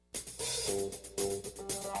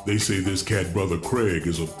They say this cat brother Craig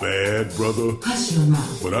is a bad brother. Hush your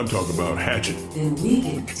mouth. But I'm talking about Hatchet. Then we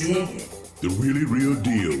can dig it. The really real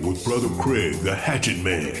deal with brother Craig, the Hatchet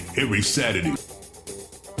Man, every Saturday.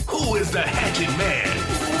 Who is the Hatchet Man?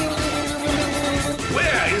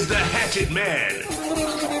 Where is the Hatchet Man?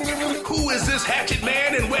 Who is this Hatchet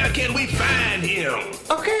Man and where can we find him?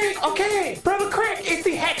 Okay. Brother Craig is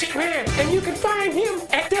the Hatchet Man, and you can find him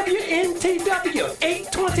at WNTW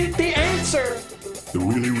 820 The Answer. The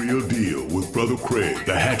really real deal with brother Craig,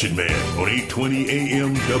 the Hatchet Man, on 820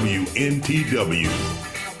 AM WNTW.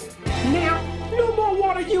 Now, no more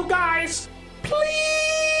water, you guys.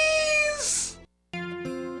 Please.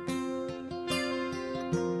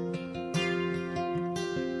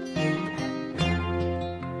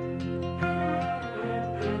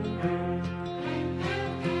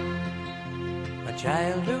 A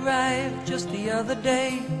child arrived just the other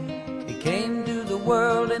day. He came to the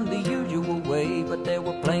world in the usual way, but there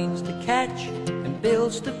were planes to catch and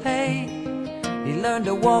bills to pay. He learned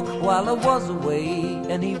to walk while I was away,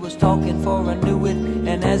 and he was talking before I knew it.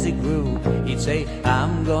 And as he grew, he'd say,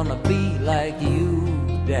 I'm gonna be like you,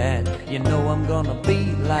 Dad. You know I'm gonna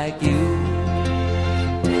be like you.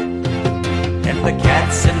 And the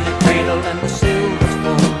cat's in the cradle and the silver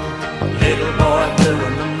spoon, little boy blue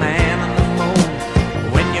and the man on the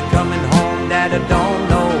moon. When you're coming home, Dad, I don't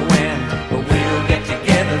know when, but we'll get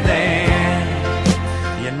together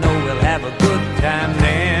then. You know we'll have a good time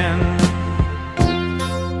then.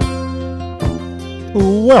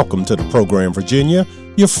 Welcome to the program, Virginia.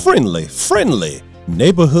 Your friendly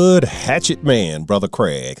neighborhood hatchet man, Brother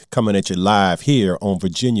Craig, coming at you live here on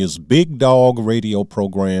Virginia's big dog radio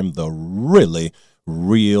program, The Really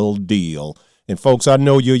Real Deal. And folks, I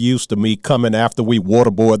know you're used to me coming after we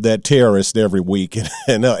waterboard that terrorist every week,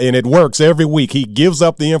 and it works every week. He gives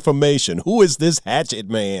up the information. Who is this hatchet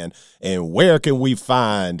man, and where can we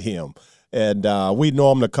find him? And we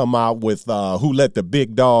normally come out with who let the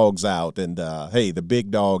big dogs out, and hey, the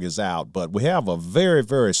big dog is out. But we have a very,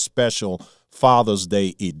 very special Father's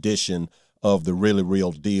Day edition of The Really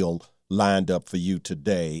Real Deal lined up for you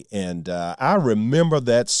today. And I remember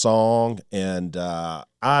that song, and I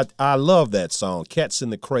love that song, Cats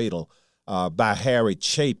in the Cradle by Harry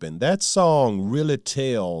Chapin. That song really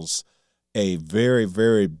tells a very,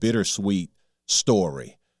 very bittersweet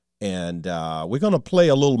story. And we're going to play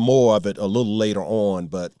a little more of it a little later on.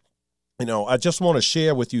 But, you know, I just want to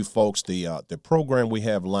share with you folks the program we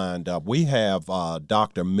have lined up. We have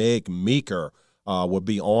Dr. Meg Meeker will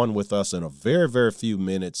be on with us in a very, very few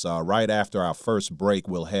minutes. Right after our first break,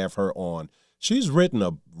 we'll have her on. She's written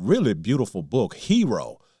a really beautiful book,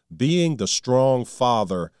 Hero, Being the Strong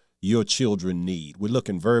Father Your Children Need. We're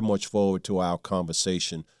looking very much forward to our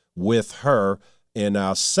conversation with her. In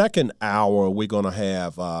our second hour, we're going to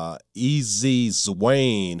have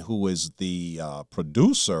Zwayne, who is the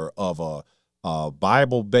producer of a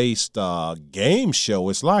Bible-based game show.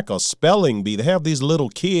 It's like a spelling bee. They have these little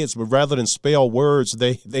kids, but rather than spell words,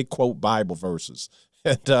 they quote Bible verses.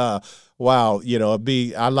 And wow, you know,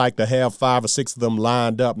 I like to have 5 or 6 of them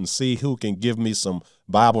lined up and see who can give me some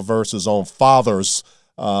Bible verses on fathers,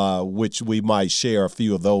 which we might share a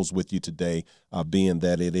few of those with you today, being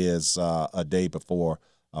that it is a day before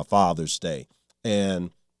Father's Day.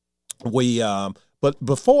 And but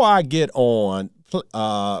before I get on,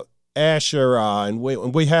 Asher, and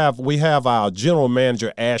we have our general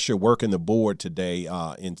manager Asher working the board today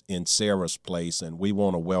in Sarah's place, and we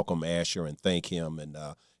want to welcome Asher and thank him. And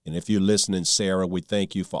if you're listening, Sarah, we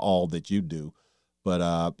thank you for all that you do.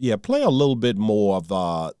 But yeah, play a little bit more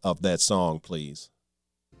of that song, please.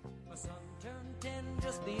 My son turned 10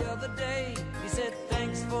 just the other day. He said,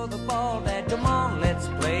 thanks for the ball, Dad, come on, let's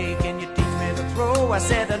play. Can you teach me to throw? I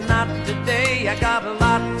said, not today, I got a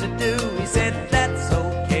lot to do. He said, that's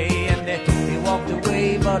okay, and he walked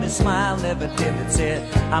away, but his smile never dimmed. Said,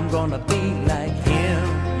 I'm gonna be like him,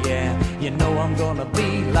 yeah, you know I'm gonna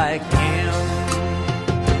be like him.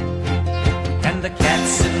 And the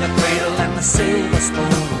cat's in the cradle and the silver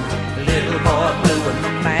spoon, little boy blue and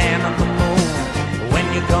the man on the moon. When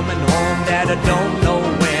you're coming home, Dad, I don't know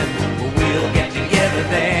when, but we'll get together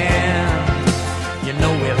then. You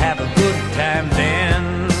know we'll have a good time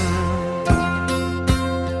then.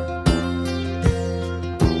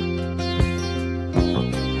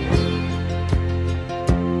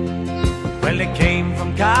 Well, he came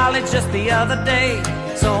from college just the other day.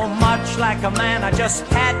 So much like a man, I just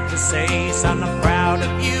had to say, son, I'm proud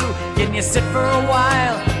of you. Can you sit for a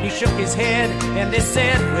while? He shook his head and he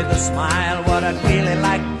said with a smile, what I'd really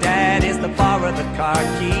like, Dad, is to borrow the car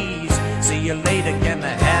keys. See you later, can I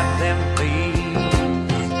have them, please?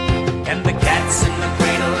 And the cat's in the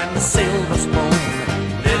cradle and the silver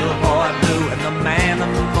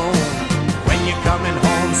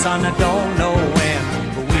son, I don't know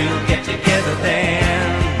when, but we'll get together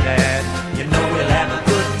then, Dad. You know we'll have a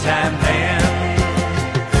good time then.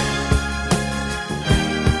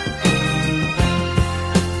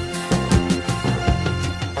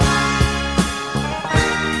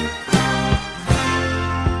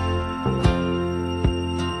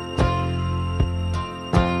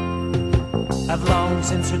 I've long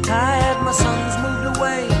since retired, my son's moved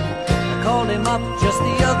away. I called him up just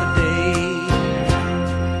the other day.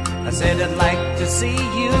 I said, I'd like to see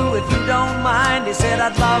you if you don't mind. He said,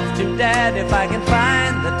 I'd love to, Dad, if I can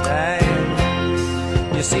find the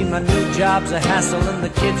time. You see, my new job's a hassle and the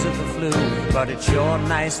kids are the flu, but it's sure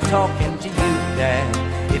nice talking to you,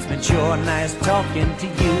 Dad. It's been sure nice talking to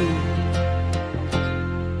you.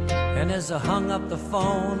 And as I hung up the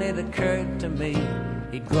phone, it occurred to me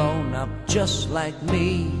he'd grown up just like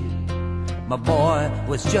me. My boy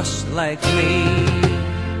was just like me.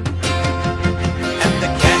 And the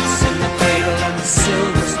cat's in the cradle and the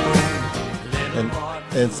silver spoon.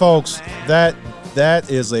 And folks, that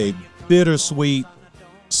is a bittersweet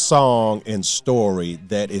song and story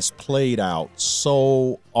that is played out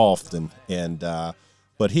so often. And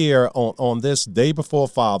but here on this day before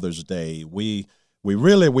Father's Day, we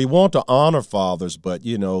want to honor fathers, but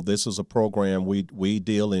you know, this is a program we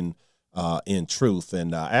deal in truth.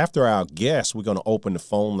 And after our guests, we're going to open the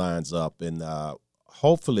phone lines up, and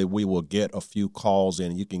hopefully we will get a few calls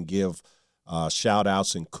in. You can give shout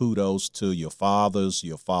outs and kudos to your fathers,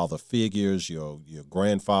 your father figures, your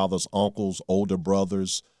grandfathers, uncles, older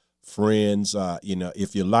brothers, friends. You know,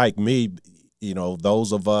 if you're like me, you know,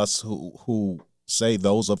 those of us who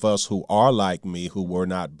are like me, who were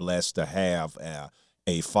not blessed to have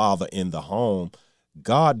a father in the home,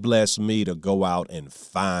 God bless me to go out and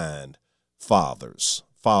find father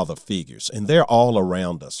figures. And they're all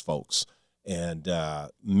around us, folks. And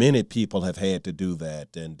many people have had to do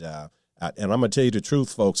that. And I'm going to tell you the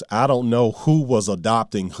truth, folks, I don't know who was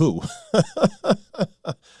adopting who.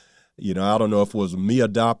 You know, I don't know if it was me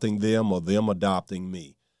adopting them or them adopting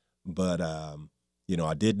me. But, you know,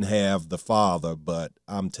 I didn't have the father, but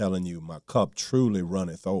I'm telling you, my cup truly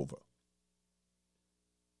runneth over.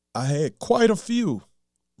 I had quite a few,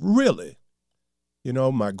 really. You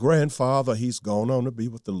know, my grandfather, he's gone on to be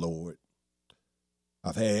with the Lord.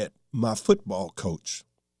 I've had my football coach,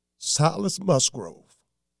 Silas Musgrove.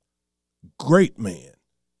 Great man,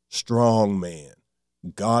 strong man,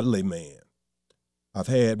 godly man. I've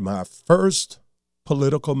had my first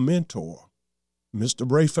political mentor, Mr.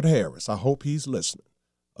 Rayford Harris. I hope he's listening.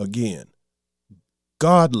 Again,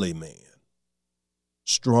 godly man,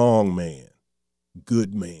 strong man,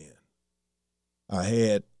 good man. I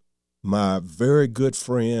had my very good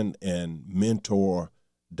friend and mentor,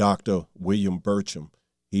 Dr. William Burcham.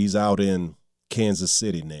 He's out in Kansas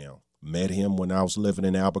City now. Met him when I was living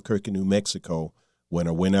in Albuquerque, New Mexico, when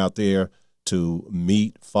I went out there to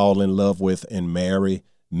meet, fall in love with, and marry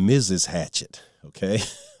Mrs. Hatchett, okay?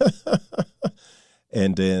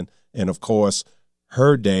 And of course,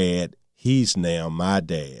 her dad, he's now my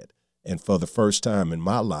dad. And for the first time in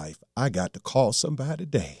my life, I got to call somebody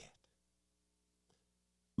dad.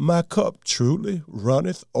 My cup truly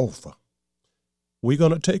runneth over. We're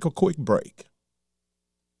going to take a quick break.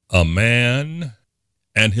 A man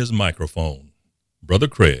and his microphone. Brother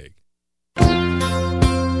Craig. Cats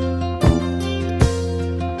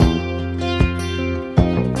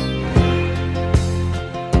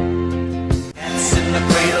in the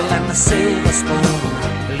cradle and the silver spoon.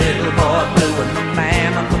 The little boy blue and the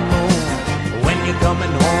man on the moon. When you're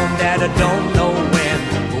coming home, Dad, I don't know when,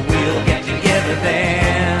 but we'll get together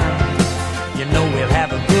then. You know we'll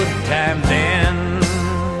have a good time then.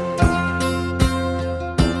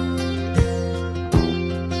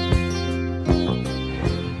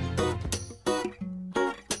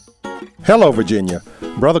 Hello, Virginia.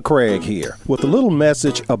 Brother Craig here with a little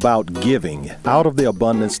message about giving out of the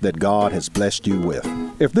abundance that God has blessed you with.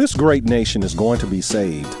 If this great nation is going to be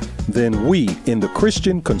saved, then we in the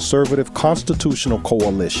Christian Conservative Constitutional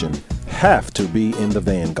Coalition have to be in the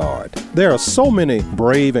vanguard. There are so many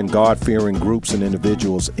brave and God-fearing groups and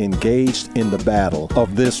individuals engaged in the battle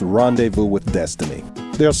of this rendezvous with destiny.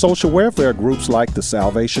 There are social welfare groups like the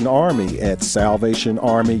Salvation Army at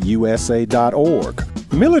salvationarmyusa.org.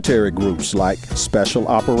 Military groups like Special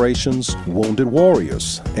Operations Wounded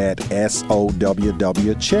Warriors at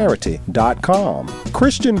SOWWcharity.com.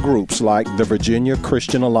 Christian groups like the Virginia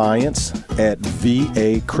Christian Alliance at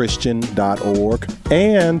vachristian.org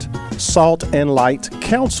and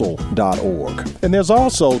saltandlightcouncil.org. And there's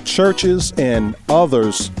also churches and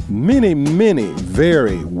others, many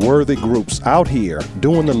very worthy groups out here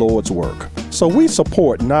doing the Lord's work. So we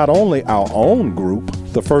support not only our own group,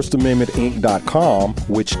 thefirstamentmentinc.com,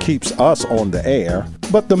 which keeps us on the air.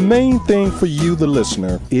 But the main thing for you, the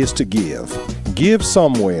listener, is to give. Give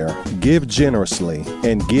somewhere, give generously,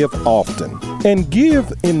 and give often. And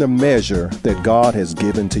give in the measure that God has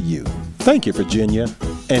given to you. Thank you, Virginia,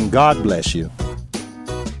 and God bless you.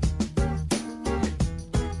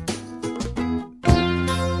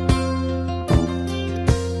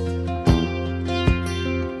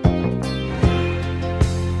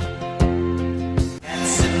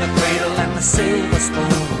 Silver spoon,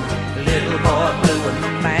 the little boy blue and the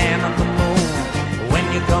man on the moon. When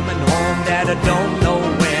you're coming home, Dad, I don't know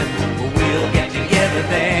when, but we'll get together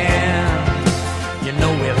then. You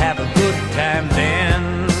know we'll have a good time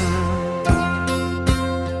then.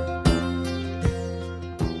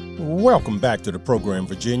 Welcome back to the program,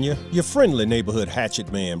 Virginia. Your friendly neighborhood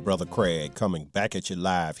hatchet man, Brother Craig, coming back at you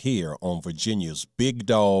live here on Virginia's Big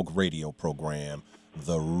Dog radio program,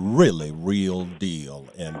 The Really Real Deal.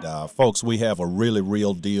 And folks, we have a really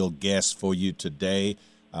real deal guest for you today.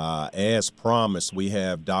 As promised, we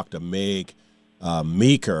have Dr. Meg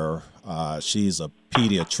Meeker. She's a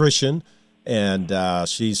pediatrician, and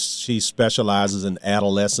she specializes in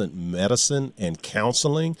adolescent medicine and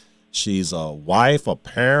counseling. She's a wife, a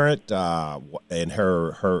parent, and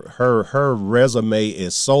her resume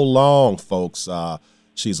is so long, folks.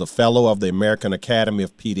 She's a fellow of the American Academy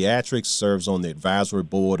of Pediatrics, serves on the advisory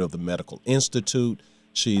board of the Medical Institute.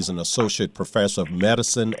 She's an associate professor of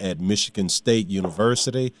medicine at Michigan State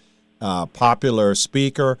University, popular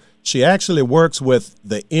speaker. She actually works with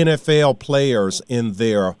the NFL players in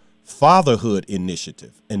their fatherhood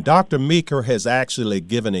initiative. And Dr. Meeker has actually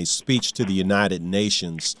given a speech to the United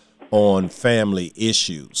Nations on family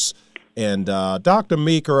issues. And Dr.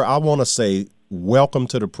 Meeker, I want to say welcome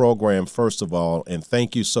to the program, first of all, and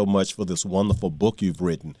thank you so much for this wonderful book you've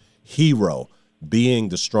written, Hero, Being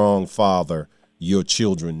the Strong Father Your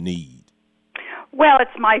Children Need. Well,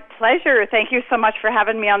 it's my pleasure. Thank you so much for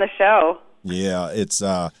having me on the show. Yeah, it's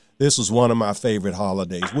this is one of my favorite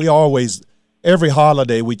holidays. We always, every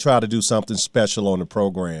holiday, we try to do something special on the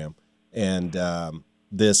program, and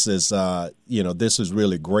this is, this is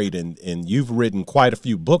really great, and you've written quite a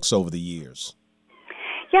few books over the years.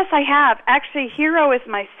 Yes, I have. Actually, Hero is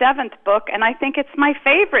my 7th book, and I think it's my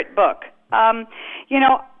favorite book.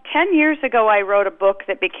 10 years ago, I wrote a book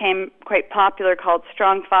that became quite popular called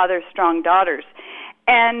Strong Fathers, Strong Daughters.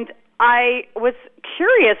 And I was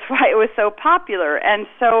curious why it was so popular. And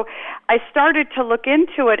so I started to look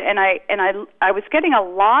into it, and I was getting a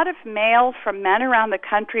lot of mail from men around the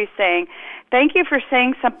country saying, "Thank you for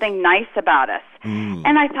saying something nice about us."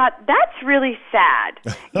 And I thought, that's really sad,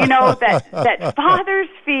 that fathers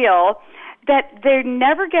feel that they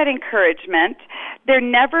never get encouragement, they're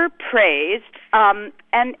never praised, and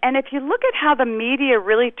if you look at how the media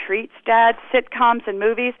really treats dads, sitcoms and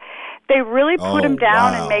movies, they really put them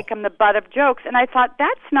down and make them the butt of jokes, and I thought,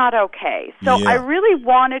 that's not okay. So I really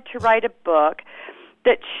wanted to write a book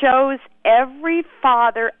that shows every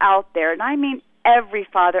father out there, and I mean every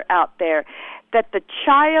father out there, that the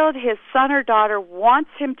child, his son or daughter, wants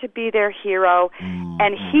him to be their hero,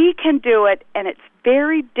 and he can do it, and it's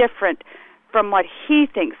very different from what he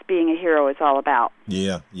thinks being a hero is all about.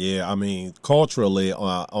 Yeah. I mean, culturally,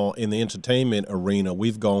 in the entertainment arena,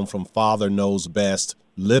 we've gone from Father Knows Best,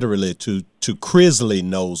 literally, to Crisley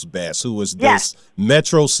Knows Best, who is this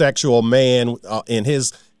metrosexual man, and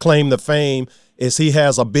his claim to fame is he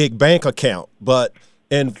has a big bank account,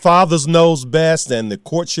 and Fathers Knows Best, and The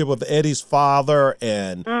Courtship of Eddie's Father,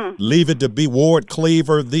 and Leave It to Be Ward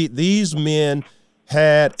Cleaver. These men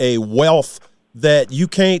had a wealth that you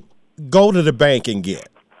can't go to the bank and get.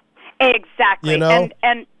 Exactly.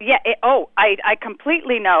 I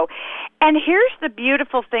completely know. And here's the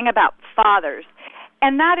beautiful thing about fathers,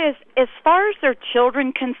 and that is, as far as their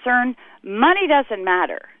children concerned, money doesn't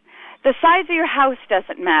matter. The size of your house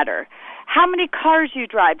doesn't matter. How many cars you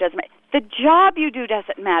drive doesn't matter. The job you do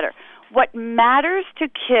doesn't matter. What matters to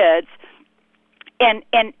kids and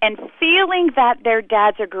feeling that their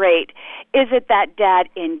dads are great is that dad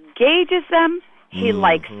engages them, he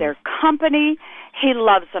likes their company, he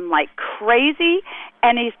loves them like crazy,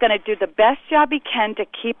 and he's going to do the best job he can to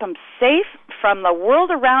keep them safe from the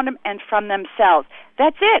world around them and from themselves.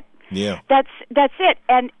 That's it. Yeah. That's it.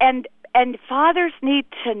 And fathers need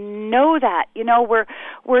to know that.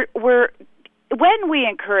 We're when we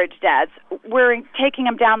encourage dads, we're taking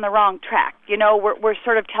them down the wrong track. We're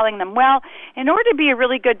sort of telling them, well, in order to be a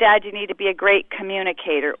really good dad, you need to be a great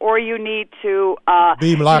communicator, or you need to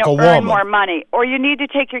be like a earn woman, more money, or you need to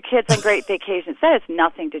take your kids on great vacations. That has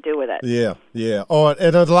nothing to do with it. Yeah.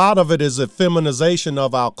 And a lot of it is a feminization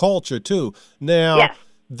of our culture too. Now,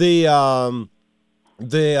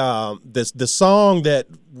 The song that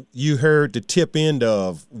you heard the tip end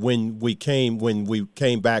of when we came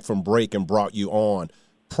back from break and brought you on.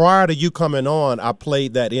 Prior to you coming on, I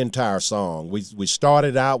played that entire song. We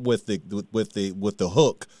started out with the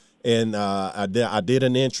hook, and I did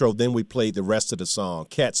an intro. Then we played the rest of the song,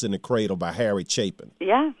 "Cats in the Cradle" by Harry Chapin.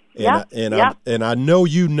 Yeah. And I know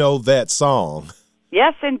you know that song.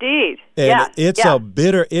 Yes, indeed. And it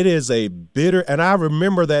is a bitter, and I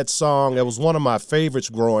remember that song. It was one of my favorites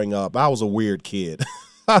growing up. I was a weird kid.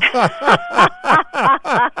 That's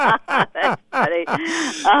funny.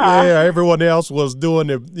 Yeah, everyone else was doing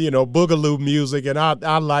the, boogaloo music, and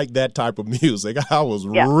I like that type of music. I was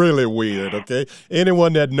really weird, okay?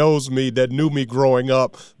 Anyone that knows me, that knew me growing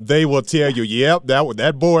up, they will tell you, yep,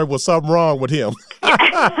 that boy was something wrong with him. That's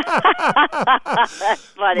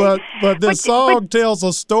funny. But the song tells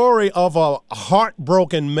a story of a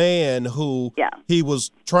heartbroken man who he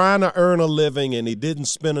was trying to earn a living, and he didn't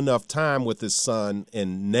spend enough time with his son,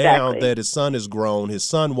 and now that his son is grown, his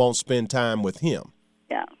son won't spend time with him.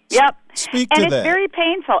 Yeah. Yep. Speak to that. And it's very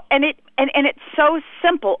painful, and it's so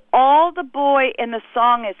simple. All the boy in the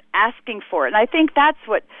song is asking for, and I think that's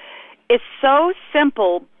what is so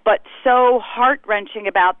simple but so heart-wrenching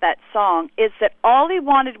about that song, is that all he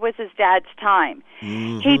wanted was his dad's time.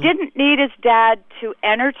 Mm-hmm. He didn't need his dad to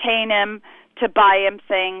entertain him, to buy him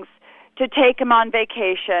things, to take him on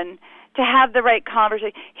vacation, to have the right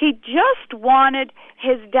conversation. He just wanted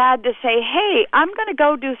his dad to say, hey, I'm going to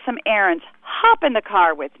go do some errands. Hop in the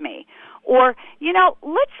car with me. Or,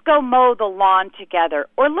 let's go mow the lawn together.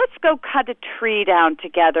 Or let's go cut a tree down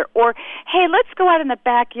together. Or, hey, let's go out in the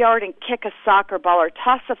backyard and kick a soccer ball or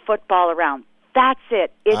toss a football around. That's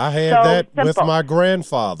it. I had that simple with my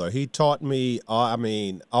grandfather. He taught me,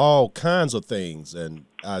 all kinds of things, and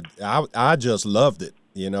I just loved it.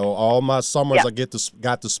 All my summers I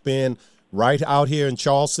got to spend right out here in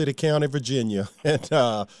Charles City County, Virginia, and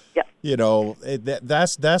that's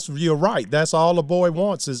you're right. That's all a boy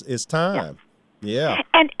wants is time. Yeah.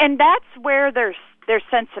 And that's where their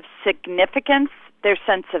sense of significance, their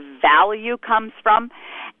sense of value comes from.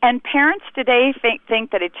 And parents today think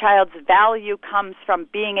that a child's value comes from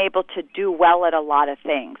being able to do well at a lot of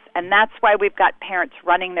things. And that's why we've got parents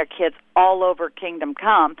running their kids all over Kingdom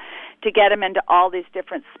Come to get them into all these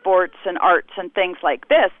different sports and arts and things like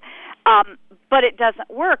this. But it doesn't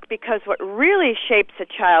work, because what really shapes a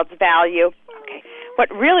child's value,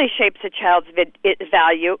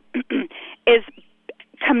 is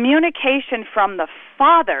communication from the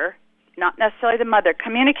father, not necessarily the mother,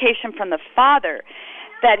 communication from the father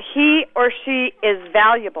that he or she is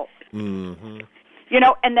valuable. Mm-hmm.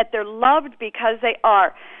 And that they're loved because they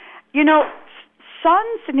are.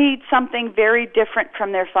 Sons need something very different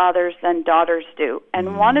from their fathers than daughters do.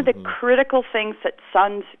 And one of the critical things that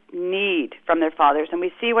sons need from their fathers, and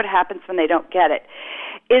we see what happens when they don't get it,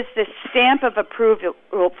 is this stamp of approval,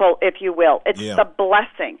 if you will. It's the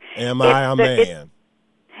blessing. Am I a man?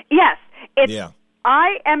 Yes.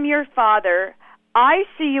 I am your father. I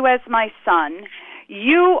see you as my son.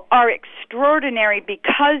 You are extraordinary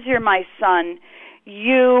because you're my son.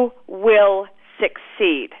 You will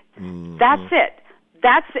succeed. Mm-hmm. That's it.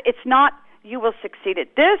 It's not you will succeed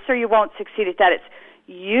at this or you won't succeed at that. It's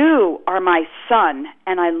you are my son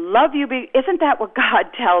and I love you. Isn't that what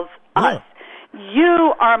God tells us?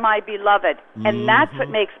 You are my beloved. And that's what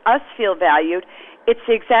makes us feel valued. It's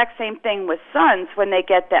the exact same thing with sons when they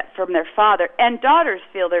get that from their father. And daughters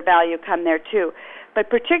feel their value come there too. But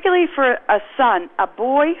particularly for a son, a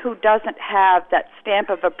boy who doesn't have that stamp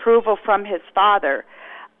of approval from his father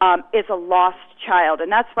is a lost child,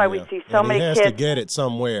 and that's why we see so many kids. He has to get it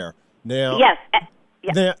somewhere. Now, yes.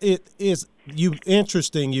 Now it is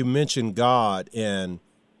interesting. You mentioned God, and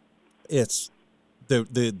it's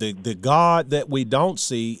the God that we don't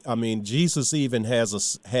see. I mean, Jesus even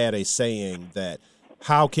had a saying that,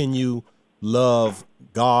 "How can you love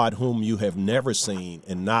God whom you have never seen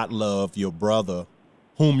and not love your brother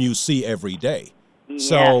whom you see every day?" Yes.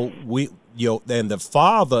 So and the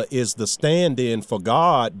father is the stand-in for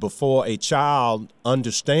God. Before a child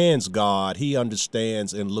understands God, he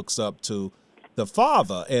understands and looks up to the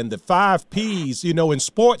father. And the 5 P's, in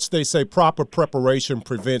sports, they say proper preparation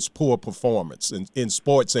prevents poor performance in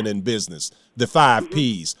sports and in business, the 5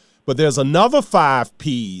 P's. But there's another 5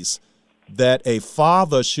 P's that a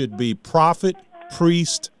father should be: prophet,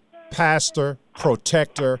 priest, pastor,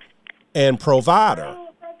 protector, and provider.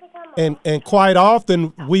 And quite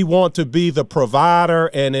often we want to be the provider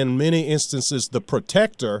and in many instances the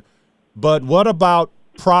protector. But what about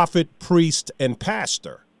prophet, priest, and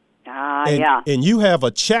pastor? And you have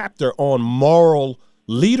a chapter on moral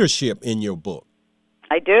leadership in your book.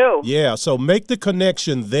 I do. Yeah, so make the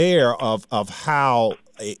connection there of how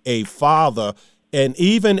a father, and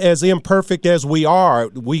even as imperfect as we are,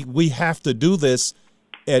 we have to do this,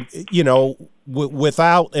 and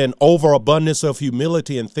without an overabundance of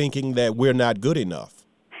humility and thinking that we're not good enough.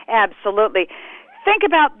 Absolutely. Think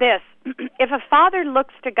about this. If a father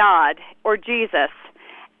looks to God or Jesus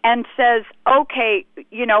and says, okay,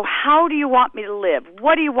 how do you want me to live?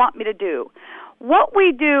 What do you want me to do? What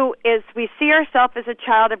we do is we see ourselves as a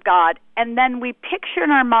child of God, and then we picture in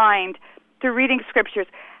our mind, through reading scriptures,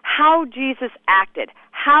 how Jesus acted,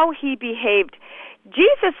 how he behaved.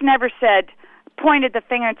 Jesus never pointed the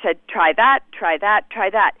finger and said, try that, try that, try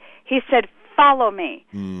that. He said, follow me.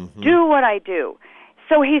 Mm-hmm. Do what I do.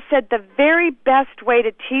 So he said the very best way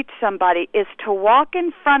to teach somebody is to walk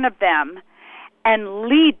in front of them and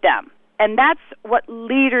lead them. And that's what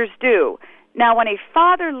leaders do. Now, when a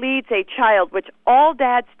father leads a child, which all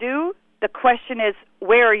dads do, the question is,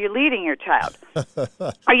 where are you leading your child?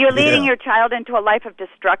 Are you leading your child into a life of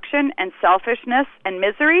destruction and selfishness and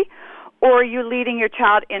misery, or are you leading your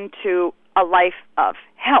child into a life of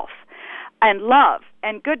health and love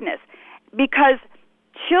and goodness? Because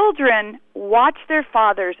children watch their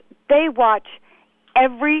fathers. They watch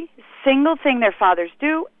every single thing their fathers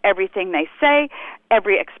do, everything they say,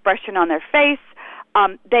 every expression on their face.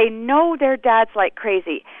 They know their dads like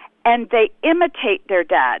crazy, and they imitate their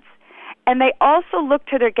dads. And they also look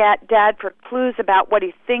to their dad for clues about what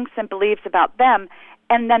he thinks and believes about them,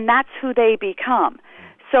 and then that's who they become.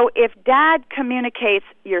 So if dad communicates,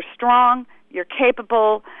 you're strong, you're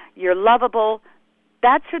capable, you're lovable,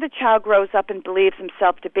 that's who the child grows up and believes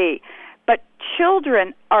himself to be. But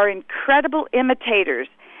children are incredible imitators,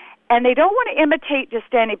 and they don't want to imitate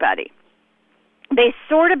just anybody. They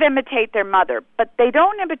sort of imitate their mother, but they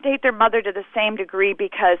don't imitate their mother to the same degree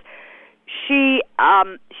because she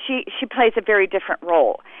plays a very different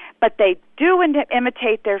role. But they do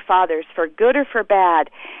imitate their fathers for good or for bad,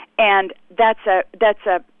 and that's an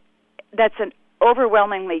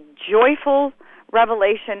overwhelmingly joyful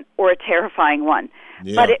revelation or a terrifying one.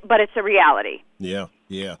 Yeah. But it's a reality. Yeah.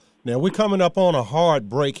 Now, we're coming up on a hard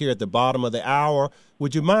break here at the bottom of the hour.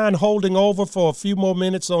 Would you mind holding over for a few more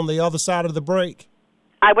minutes on the other side of the break?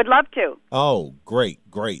 I would love to. Oh, great.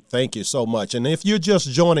 Thank you so much. And if you're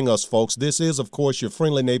just joining us, folks, this is, of course, your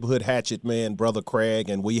friendly neighborhood hatchet man, Brother Craig,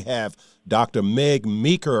 and we have Dr. Meg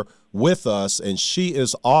Meeker with us, and she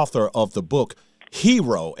is author of the book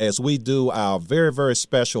Hero. As we do our very, very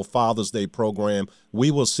special Father's Day program,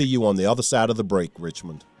 we will see you on the other side of the break,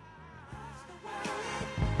 Richmond.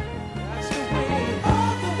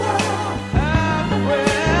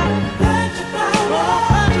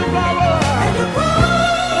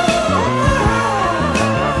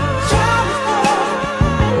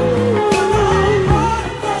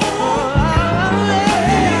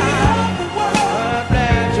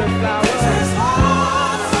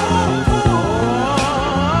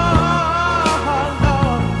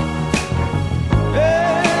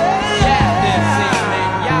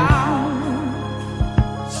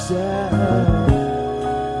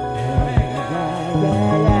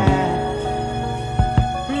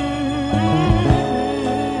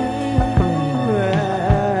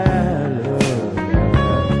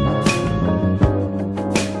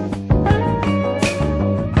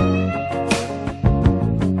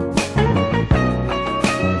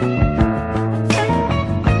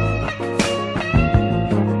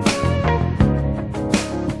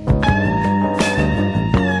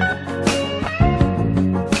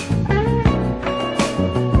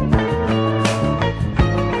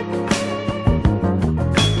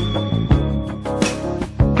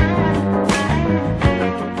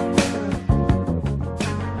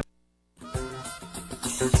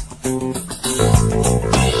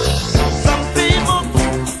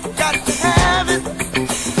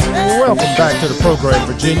 Welcome back to the program,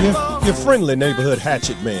 Virginia. Your friendly neighborhood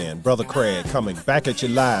hatchet man, Brother Craig, coming back at you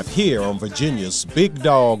live here on Virginia's Big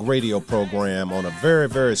Dog radio program on a very,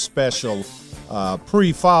 very special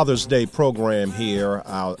pre-Father's Day program here.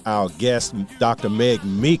 Our guest, Dr. Meg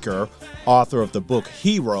Meeker, author of the book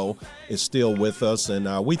Hero, is still with us,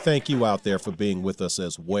 and we thank you out there for being with us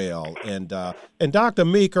as well. And Dr.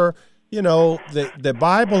 Meeker, you know, the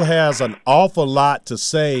Bible has an awful lot to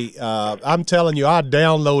say. I'm telling you, I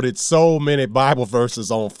downloaded so many Bible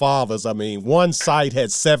verses on fathers. I mean, one site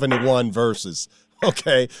had 71 verses.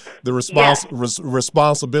 Okay, the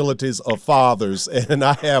responsibilities of fathers, and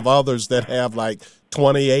I have others that have like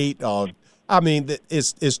 28. I mean,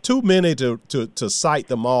 it's too many to cite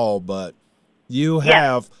them all. But you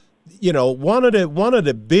have, you know, one of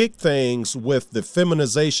the big things with the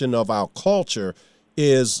feminization of our culture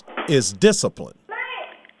is discipline.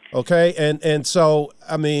 Okay, and so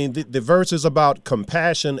I mean the verse is about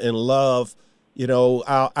compassion and love. You know,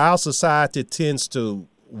 our society tends to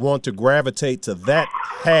want to gravitate to that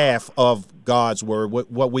half of God's word,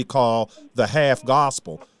 what we call the half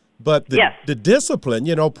gospel. But the discipline,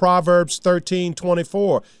 you know, Proverbs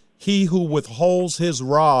 13:24, he who withholds his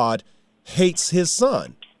rod hates his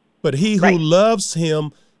son, but he who loves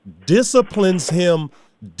him disciplines him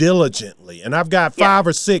diligently. And I've got 5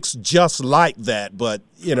 or 6 just like that, but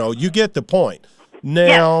you know, you get the point.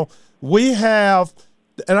 Now we have,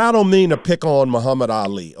 and I don't mean to pick on Muhammad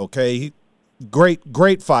Ali, okay?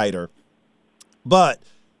 Great fighter. But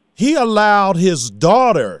he allowed his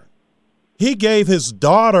daughter, he gave his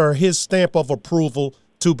daughter his stamp of approval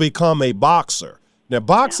to become a boxer. Now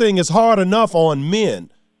boxing is hard enough on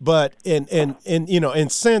men, but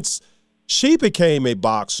and since she became a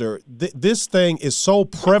boxer, this thing is so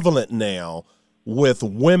prevalent now with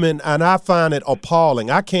women, and I find it appalling.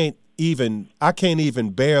 I can't even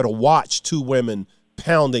bear to watch 2 women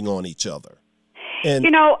pounding on each other. And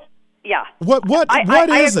you know, what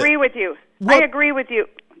I is agree it? with you. What? I agree with you.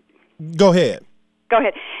 Go ahead. Go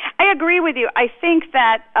ahead. I agree with you. I think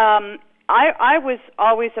that I was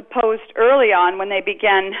always opposed early on when they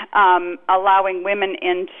began allowing women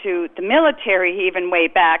into the military, even way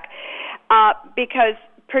back, because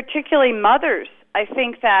particularly mothers, I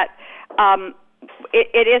think that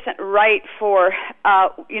it isn't right for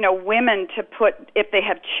women to put, if they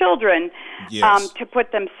have children, to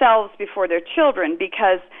put themselves before their children,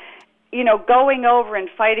 because going over and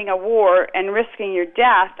fighting a war and risking your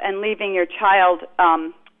death and leaving your child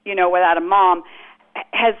without a mom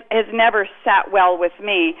has never sat well with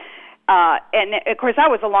me. And of course, that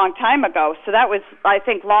was a long time ago. So that was, I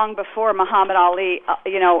think, long before Muhammad Ali,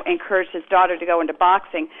 encouraged his daughter to go into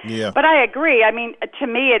boxing. Yeah. But I agree. I mean, to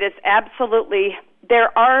me, it is absolutely,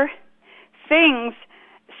 there are things,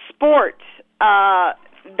 sports, that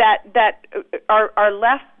are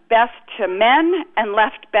left best to men and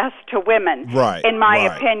left best to women, right, in my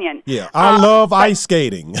opinion. Yeah, I love ice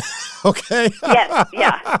skating. Okay. Yes,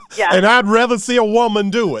 yeah. And I'd rather see a woman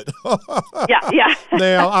do it. Yeah.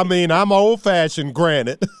 Now, I mean, I'm old-fashioned,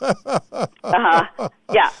 granted.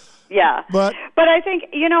 Yeah. But I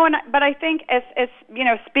think, but I think as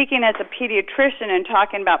speaking as a pediatrician and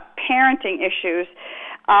talking about parenting issues,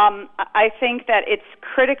 I think that it's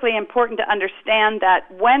critically important to understand that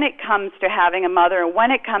when it comes to having a mother and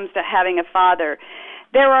when it comes to having a father,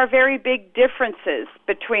 there are very big differences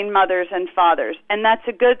between mothers and fathers, and that's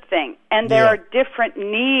a good thing. And there are different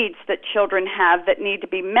needs that children have that need to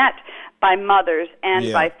be met by mothers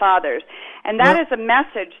and by fathers. And that is a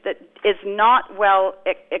message that is not well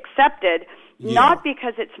accepted, not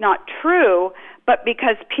because it's not true, but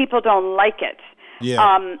because people don't like it.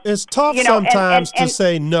 Yeah, it's tough sometimes to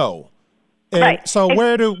say no. And right. So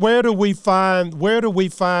where do we find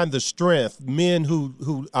the strength? Men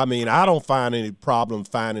who I mean, I don't find any problem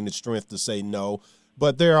finding the strength to say no,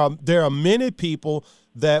 but there are many people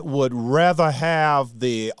that would rather have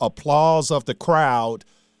the applause of the crowd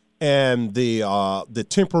and the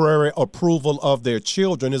temporary approval of their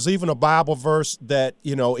children. There's even a Bible verse that,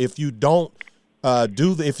 if you don't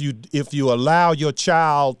if you allow your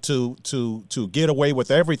child to get away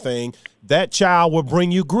with everything, that child will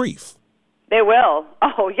bring you grief. They will.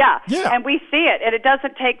 Oh, yeah. Yeah. And we see it. And it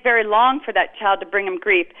doesn't take very long for that child to bring him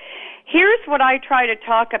grief. Here's what I try to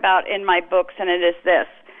talk about in my books, and it is this.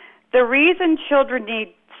 The reason children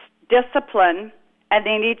need discipline and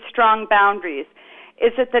they need strong boundaries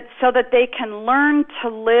is that so that they can learn to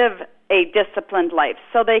live a disciplined life,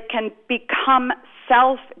 so they can become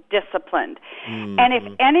self-disciplined. Mm-hmm. And if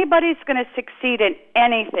anybody's going to succeed in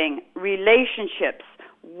anything, relationships,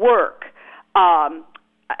 work,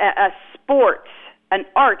 a sport, an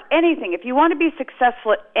art, anything, if you want to be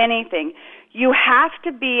successful at anything, you have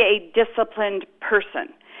to be a disciplined person.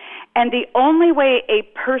 And the only way a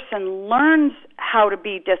person learns how to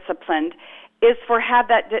be disciplined is to have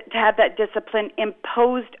that discipline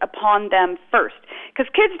imposed upon them first. Because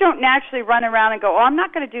kids don't naturally run around and go, I'm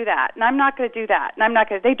not going to do that, and I'm not going to do that, and I'm not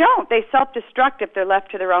going to. They don't. They self-destruct if they're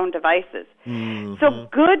left to their own devices. Mm-hmm. So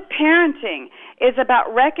good parenting is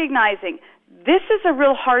about recognizing this is a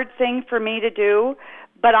real hard thing for me to do,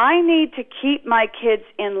 but I need to keep my kids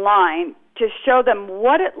in line to show them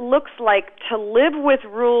what it looks like to live with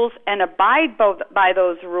rules and abide by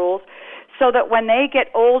those rules, so that when they get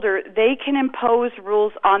older, they can impose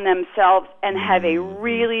rules on themselves and have a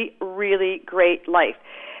really, really great life.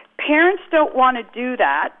 Parents don't want to do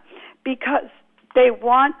that because they're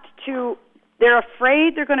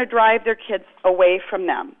afraid they're going to drive their kids away from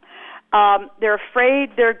them. They're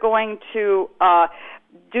afraid they're going to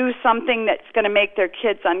do something that's going to make their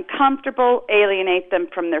kids uncomfortable, alienate them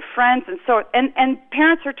from their friends, and so and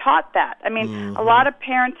parents are taught that. I mean, a lot of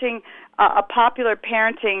parenting, a popular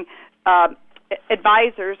parenting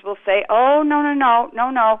advisors will say, "Oh,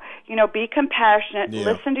 no, be compassionate,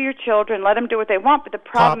 listen to your children, let them do what they want." But the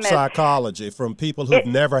problem is psychology from people who've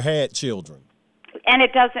never had children. And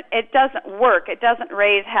it doesn't work. It doesn't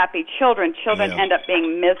raise happy children. Children end up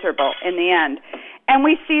being miserable in the end. And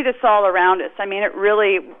we see this all around us. I mean, it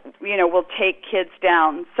really, will take kids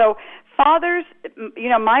down. So fathers,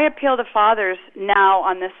 my appeal to fathers now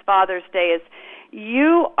on this Father's Day is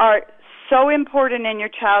you are so important in your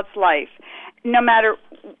child's life. No matter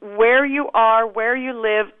where you are, where you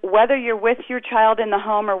live, whether you're with your child in the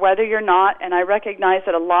home or whether you're not, and I recognize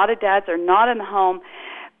that a lot of dads are not in the home,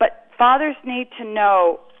 but fathers need to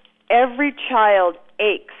know every child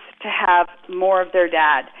aches to have more of their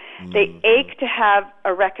dad. They ache to have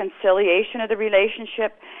a reconciliation of the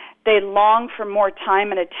relationship. They long for more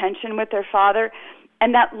time and attention with their father,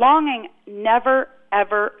 and that longing never,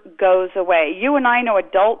 ever goes away. You and I know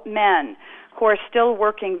adult men who are still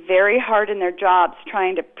working very hard in their jobs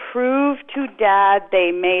trying to prove to dad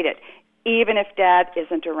they made it, even if dad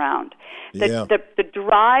isn't around. The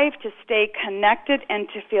drive to stay connected and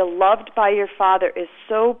to feel loved by your father is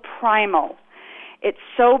so primal. It's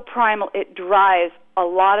so primal, it drives a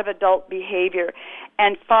lot of adult behavior.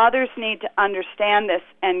 And fathers need to understand this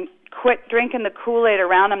and quit drinking the Kool-Aid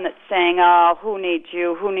around them that's saying, "Oh, who needs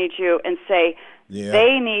you, and say,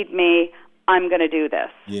 they need me, I'm going to do this.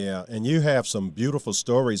 Yeah, and you have some beautiful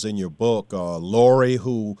stories in your book. Lori,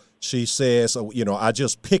 who she says, I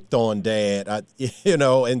just picked on Dad,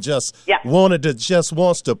 and just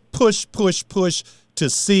wants to push to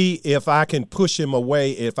see if I can push him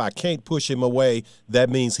away. If I can't push him away, that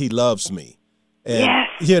means he loves me. And,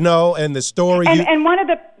 and the story. And one of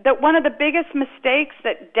the biggest mistakes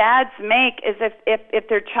that dads make is if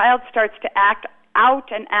their child starts to act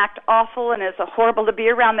out and act awful and is horrible to be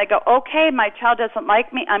around, they go, "Okay, my child doesn't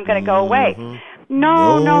like me, I'm going to go away."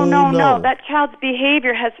 No. That child's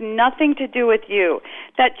behavior has nothing to do with you.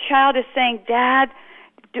 That child is saying, "Dad,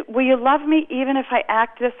 will you love me even if I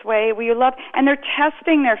act this way? Will you love?" And they're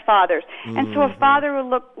testing their fathers. And so a father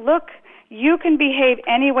will look, you can behave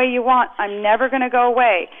any way you want. I'm never going to go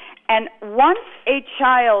away. And once a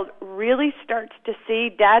child really starts to see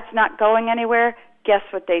Dad's not going anywhere, guess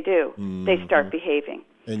what they do? They start behaving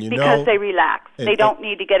because they relax. They don't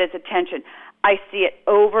need to get his attention. I see it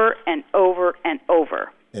over and over and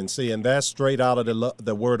over. And that's straight out of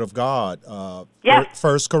the Word of God. Yes.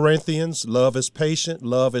 1 Corinthians, love is patient,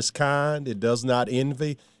 love is kind, it does not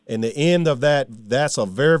envy. And the end of that's a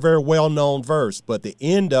very, very well-known verse. But the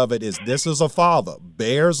end of it is, this is a father,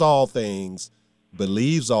 bears all things,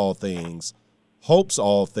 believes all things, hopes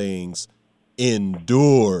all things,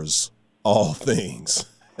 endures all things.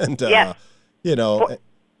 And, for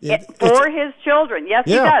his children. Yes,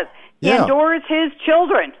 he does. He endures his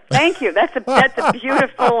children. Thank you. That's a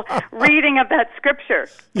beautiful reading of that scripture.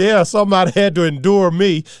 Yeah, somebody had to endure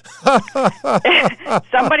me.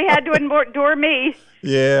 Somebody had to endure me.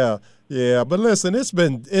 Yeah. But listen, it's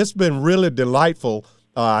been really delightful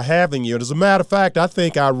having you. And as a matter of fact, I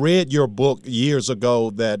think I read your book years ago.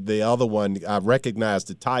 That the other one, I recognized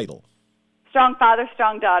the title. Strong Fathers,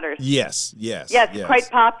 Strong Daughters. Yes. Quite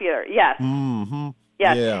popular. Yes. Mm-hmm.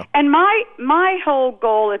 Yes. Yeah. And my whole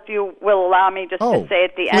goal, if you will allow me just to say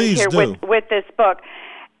at the end here with this book,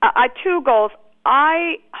 two goals.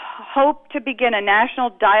 I hope to begin a national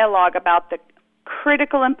dialogue about the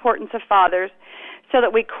critical importance of fathers so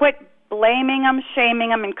that we quit blaming them, shaming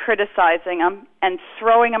them, and criticizing them and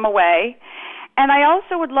throwing them away. And I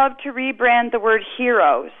also would love to rebrand the word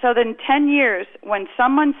hero so that in 10 years, when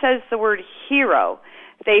someone says the word hero,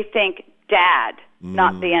 they think dad,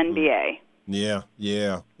 not the NBA. Yeah.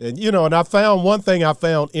 And, and I found one thing I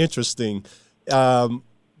found interesting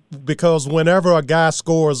because whenever a guy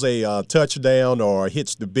scores a touchdown or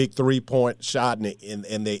hits the big 3-point shot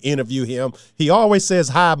and they interview him, he always says,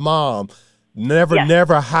 "Hi, Mom."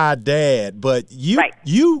 Never hi, Dad. But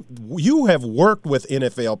you have worked with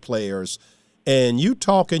NFL players, and you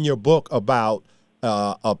talk in your book about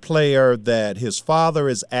a player that his father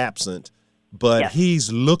is absent, but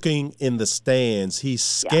he's looking in the stands. He's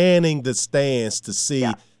scanning the stands to see,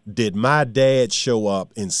 did my dad show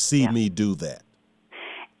up and see me do that?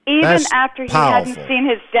 Even That's after he powerful. hadn't seen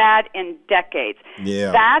his dad in decades.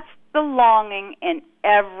 Yeah. That's the longing in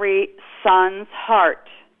every son's heart,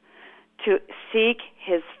 to seek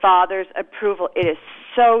his father's approval. It is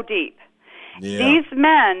so deep. Yeah. These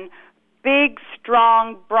men, big,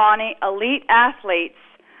 strong, brawny, elite athletes,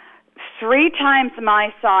 3 times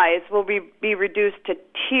my size will be reduced to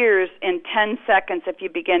tears in 10 seconds if you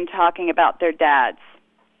begin talking about their dads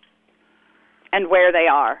and where they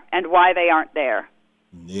are and why they aren't there.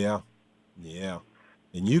 Yeah.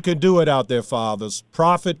 And you can do it out there, fathers.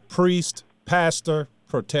 Prophet, priest, pastor,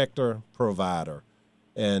 protector, provider.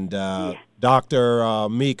 And Dr.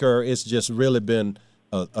 Meeker, it's just really been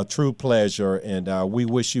a true pleasure, and we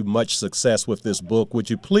wish you much success with this book. Would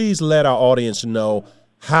you please let our audience know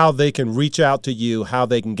how they can reach out to you, how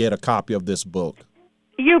they can get a copy of this book?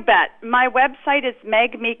 You bet. My website is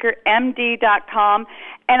megmeekermd.com,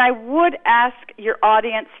 and I would ask your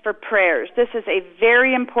audience for prayers. This is a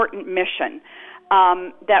very important mission,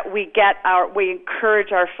 that we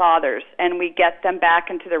encourage our fathers and we get them back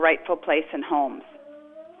into the rightful place in homes.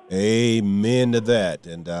 Amen to that.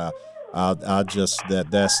 And I just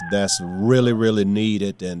that's really, really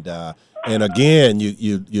needed. And again,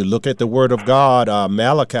 you look at the Word of God,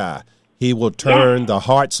 Malachi. He will turn the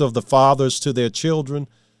hearts of the fathers to their children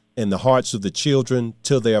and the hearts of the children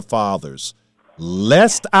to their fathers,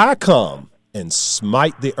 lest I come and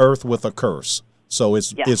smite the earth with a curse. So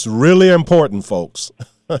it's really important, folks.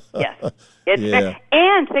 Yes.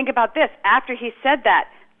 And think about this. After he said that,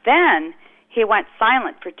 then he went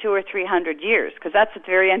silent for 200 or 300 years, because that's at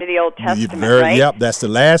the very end of the Old Testament, right? Yep, that's the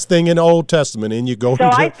last thing in the Old Testament, and you go so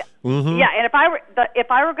and if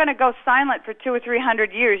I were going to go silent for 200 or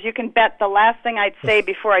 300 years, you can bet the last thing I'd say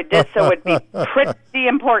before I did so would be pretty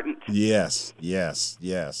important. Yes.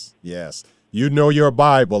 You know your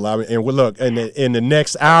Bible. I mean, and look, in the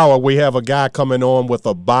next hour, we have a guy coming on with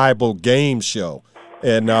a Bible game show,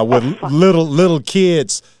 and with little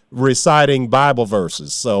kids reciting Bible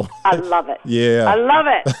verses. So I love it. Yeah, I love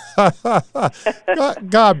it.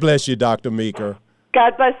 God bless you, Dr. Meeker.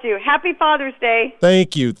 God bless you. Happy Father's Day.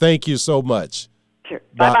 Thank you so much. Sure.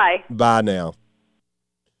 Bye. Bye now.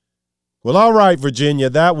 Well, all right, Virginia.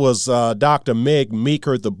 That was Dr. Meg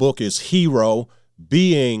Meeker. The book is Hero: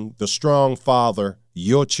 Being the Strong Father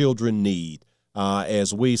Your Children Need.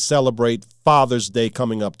 As we celebrate Father's Day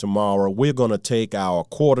coming up tomorrow, we're going to take our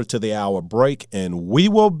 1/4 break, and we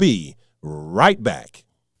will be right back.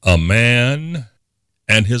 A man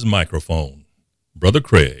and his microphone. Brother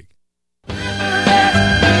Craig.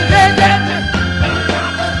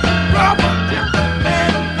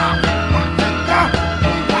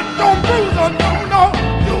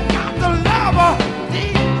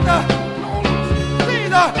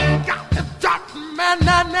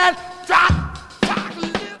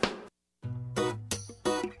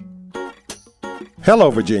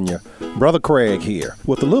 Hello, Virginia. Brother Craig here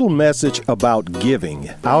with a little message about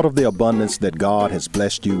giving out of the abundance that God has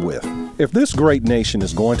blessed you with. If this great nation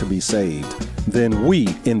is going to be saved, then we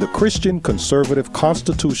in the Christian Conservative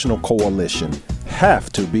Constitutional Coalition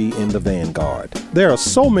have to be in the vanguard. There are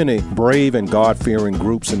so many brave and God-fearing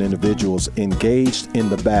groups and individuals engaged in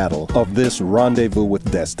the battle of this rendezvous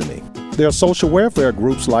with destiny. There are social welfare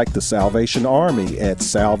groups like the Salvation Army at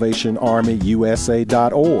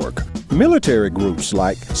salvationarmyusa.org. Military groups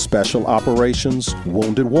like Special Operations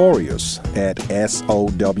Wounded Warriors at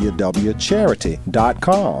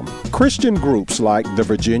SOWWcharity.com. Christian groups like the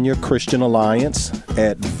Virginia Christian Alliance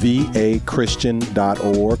at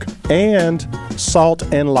vachristian.org and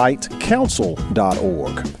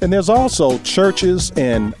saltandlightcouncil.org. And there's also churches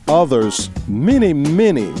and others, many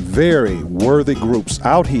very worthy groups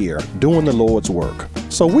out here doing the Lord's work.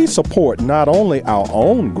 So we support not only our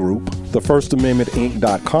own group, the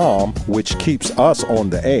FirstAmendmentInc.com, which keeps us on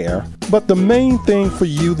the air, but the main thing for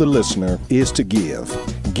you, the listener, is to give.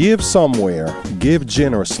 Give somewhere, give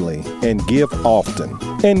generously, and give often.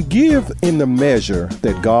 And give in the measure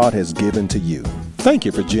that God has given to you. Thank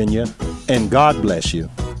you, Virginia, and God bless you.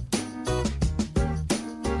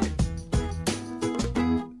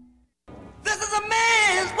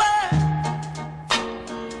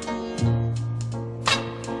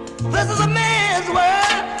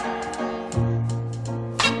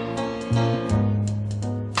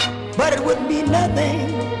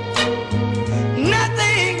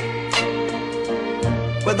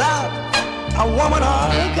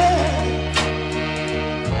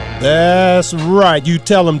 That's right. You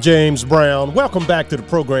tell him, James Brown. Welcome back to the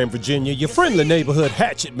program, Virginia. Your friendly neighborhood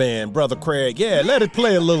hatchet man, Brother Craig. Yeah, let it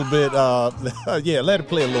play a little bit. Let it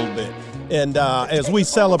play a little bit. And as we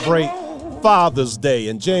celebrate Father's Day,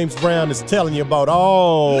 and James Brown is telling you about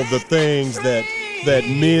all the things that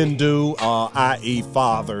men do, i.e.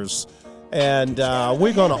 fathers. And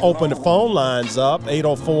we're going to open the phone lines up,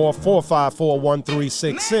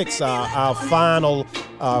 804-454-1366, our final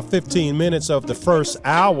 15 minutes of the first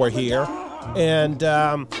hour here. And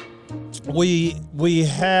we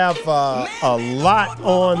have a lot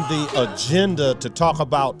on the agenda to talk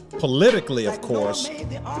about politically, of course,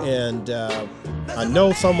 and I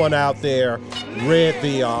know someone out there read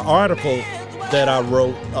the article that I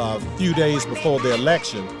wrote a few days before the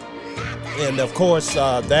election, and of course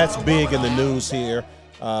that's big in the news here.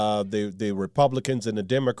 The Republicans and the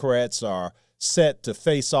Democrats are set to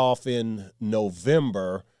face off in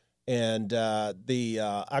November. And I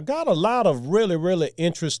got a lot of really, really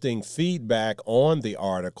interesting feedback on the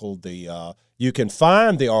article. You can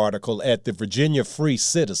find the article at the Virginia Free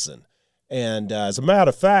Citizen. And as a matter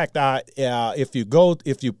of fact, if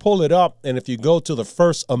you pull it up and if you go to the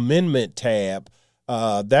First Amendment tab,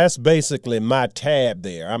 that's basically my tab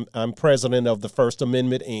there. I'm president of the First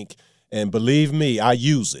Amendment, Inc., and believe me, I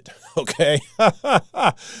use it, okay?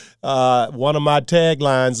 One of my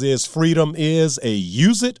taglines is freedom is a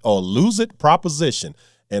use it or lose it proposition.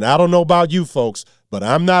 And I don't know about you folks, but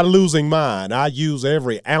I'm not losing mine. I use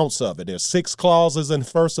every ounce of it. There's 6 clauses in the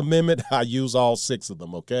First Amendment. I use all 6 of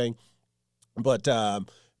them, okay? But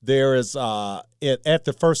there is, at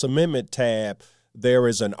the First Amendment tab, there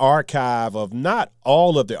is an archive of not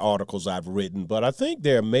all of the articles I've written, but I think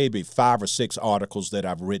there are maybe 5 or 6 articles that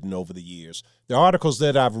I've written over the years. The articles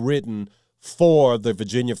that I've written for the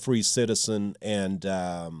Virginia Free Citizen and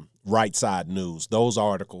Right Side News, those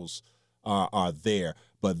articles are there.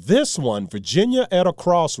 But this one, Virginia at a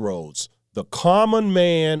Crossroads, the common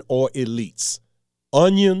man or elites,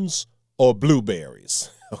 onions or blueberries.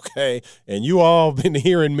 Okay, and you all been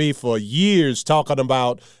hearing me for years talking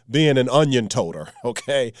about being an onion toter,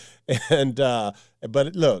 okay? And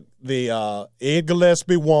but look, the Ed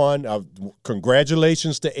Gillespie won.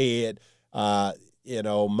 Congratulations to Ed.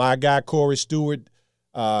 My guy Corey Stewart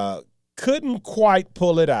couldn't quite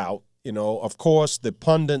pull it out. Of course, the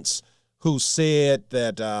pundits who said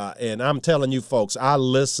that, and I'm telling you folks, I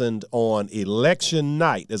listened on election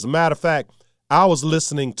night. As a matter of fact, I was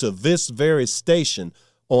listening to this very station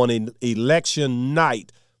on an election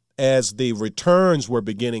night as the returns were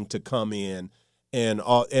beginning to come in, and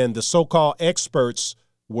the so-called experts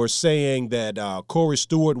were saying that Corey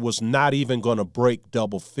Stewart was not even going to break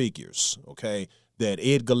double figures, okay, that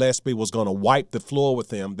Ed Gillespie was going to wipe the floor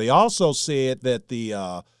with him. They also said that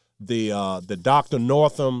the Dr.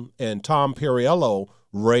 Northam and Tom Perriello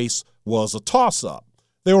race was a toss-up.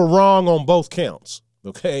 They were wrong on both counts,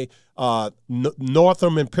 okay?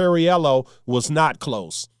 Northam and Perriello was not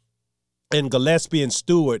close, and Gillespie and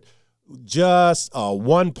Stewart just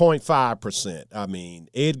 1.5%. I mean,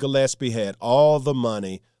 Ed Gillespie had all the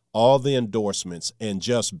money, all the endorsements, and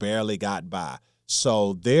just barely got by.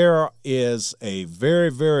 So there is a very,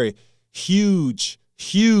 very huge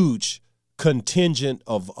contingent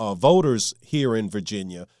of voters here in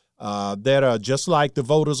Virginia that are just like the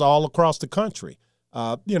voters all across the country.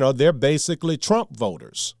 They're basically Trump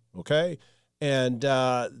voters. Okay, and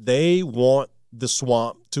they want the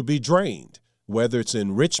swamp to be drained, whether it's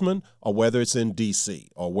in Richmond or whether it's in D.C.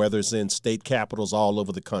 or whether it's in state capitals all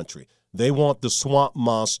over the country. They want the swamp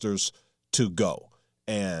monsters to go,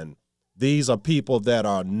 and these are people that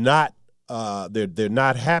are not they're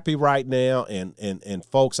not happy right now, and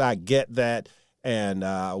folks, I get that, and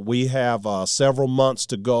we have several months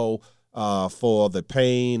to go for the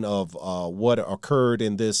pain of what occurred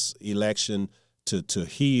in this election to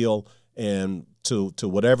heal, and to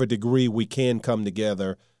whatever degree we can come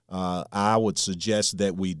together, I would suggest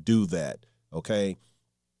that we do that, okay,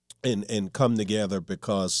 and come together,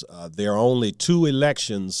 because there are only 2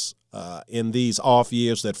 elections in these off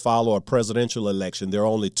years that follow a presidential election. There are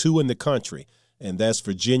only 2 in the country, and that's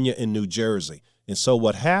Virginia and New Jersey. And so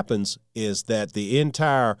what happens is that the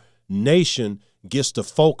entire nation gets to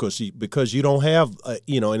focus, because you don't have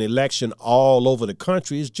an election all over the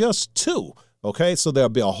country. It's just 2. Okay, so there'll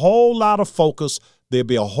be a whole lot of focus. There'll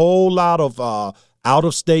be a whole lot of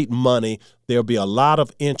out-of-state money. There'll be a lot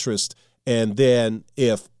of interest. And then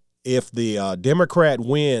if the Democrat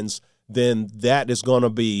wins, then that is going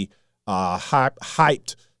to be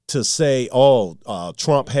hyped to say,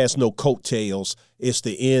 Trump has no coattails. It's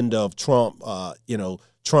the end of Trump.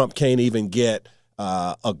 Trump can't even get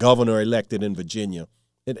a governor elected in Virginia.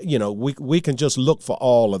 We can just look for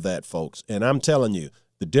all of that, folks. And I'm telling you,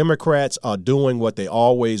 the Democrats are doing what they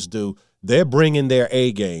always do. They're bringing their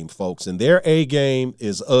A game, folks, and their A game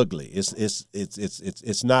is ugly. It's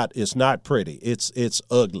not pretty. It's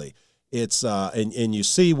ugly. It's and you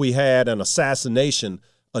see, we had an assassination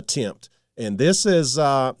attempt, and this is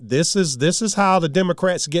how the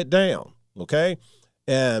Democrats get down. Okay,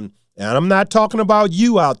 and I'm not talking about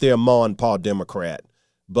you out there, Ma and Pa Democrat,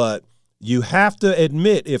 but you have to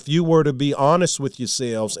admit, if you were to be honest with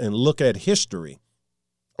yourselves and look at history,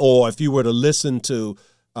 or if you were to listen to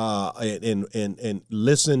and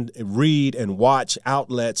listen, read, and watch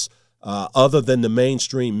outlets other than the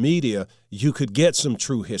mainstream media, you could get some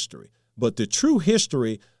true history. But the true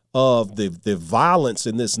history of the violence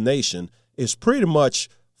in this nation is pretty much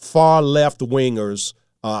far left wingers,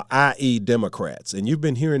 i.e. Democrats. And you've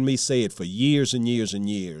been hearing me say it for years and years and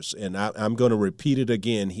years, and I'm going to repeat it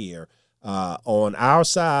again here. On our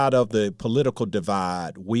side of the political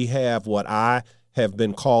divide, we have what I have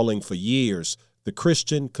been calling for years the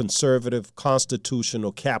Christian, conservative,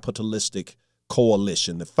 constitutional, capitalistic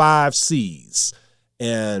coalition, the 5 C's.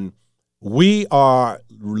 And we are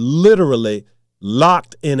literally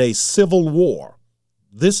locked in a civil war.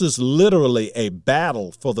 This is literally a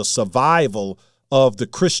battle for the survival of the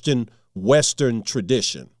Christian Western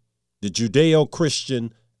tradition. The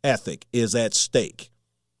Judeo-Christian ethic is at stake.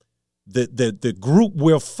 The group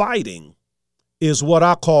we're fighting is what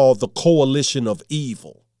I call the coalition of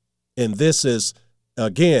evil. And this is,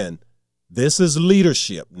 again, this is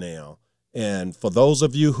leadership now. And for those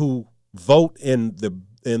of you who vote in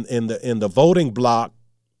the voting block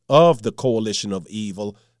of the coalition of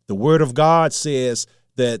evil, the Word of God says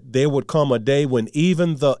that there would come a day when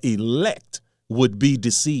even the elect would be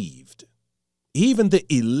deceived. Even the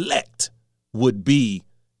elect would be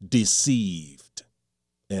deceived.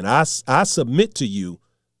 And I submit to you,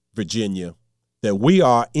 Virginia, that we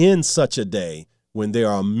are in such a day when there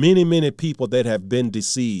are many, many people that have been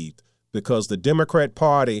deceived because the Democrat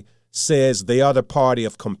Party says they are the party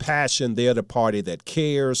of compassion, they are the party that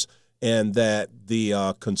cares, and that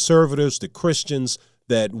the conservatives, the Christians,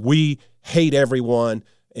 that we hate everyone,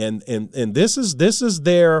 and this is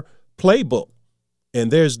their playbook,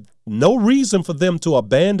 and there's no reason for them to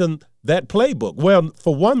abandon that playbook. Well,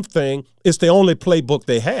 for one thing, it's the only playbook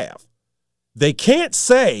they have. They can't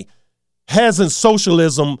say, hasn't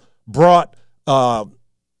socialism brought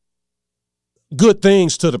good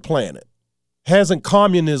things to the planet? Hasn't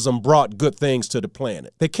communism brought good things to the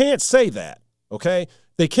planet? They can't say that, okay?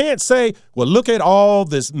 They can't say, well, look at all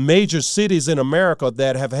these major cities in America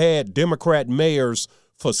that have had Democrat mayors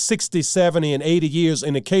for 60, 70, and 80 years.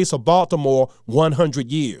 In the case of Baltimore,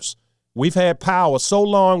 100 years. We've had power so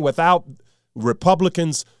long without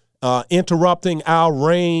Republicans interrupting our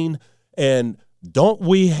reign. And don't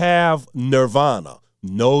we have nirvana?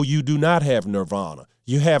 No, you do not have nirvana.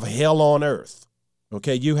 You have hell on earth.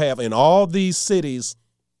 Okay, you have in all these cities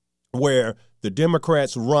where the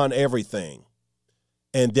Democrats run everything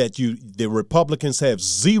and that the Republicans have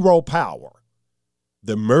zero power.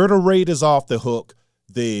 The murder rate is off the hook.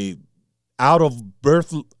 The out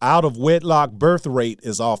of wedlock birth rate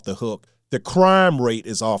is off the hook. The crime rate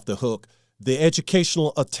is off the hook. The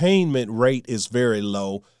educational attainment rate is very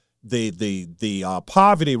low. The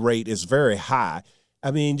poverty rate is very high.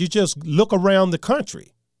 I mean, you just look around the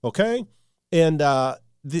country, okay? And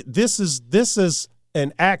this is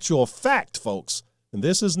an actual fact, folks. And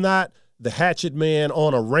this is not the hatchet man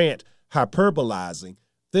on a rant hyperbolizing.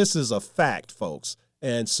 This is a fact, folks.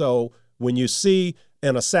 And so when you see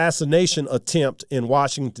an assassination attempt in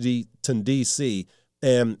Washington, D.C.,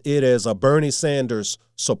 and it is a Bernie Sanders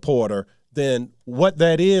supporter, then what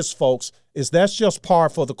that is, folks, is that's just par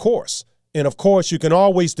for the course. And, of course, you can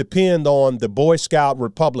always depend on the Boy Scout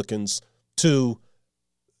Republicans to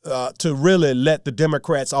really let the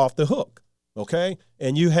Democrats off the hook, okay?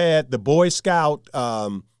 And you had the Boy Scout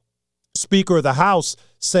Speaker of the House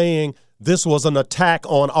saying this was an attack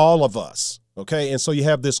on all of us, okay? And so you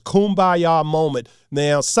have this kumbaya moment.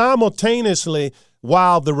 Now, simultaneously,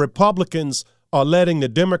 while the Republicans are letting the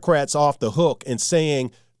Democrats off the hook and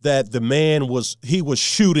saying that the man was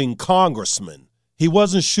shooting congressmen. He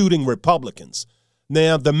wasn't shooting Republicans.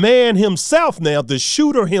 Now, the man himself, the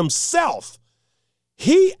shooter himself,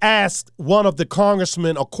 he asked one of the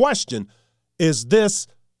congressmen a question. Is this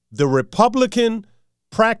the Republican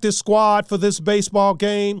practice squad for this baseball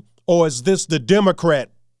game, or is this the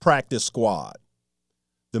Democrat practice squad?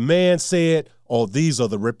 The man said, oh, these are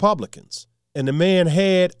the Republicans. And the man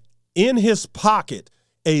had in his pocket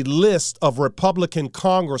a list of Republican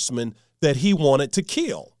congressmen that he wanted to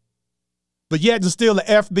kill. But yet and still the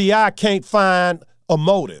FBI can't find a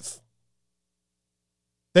motive.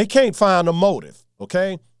 They can't find a motive,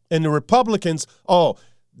 okay? And the Republicans,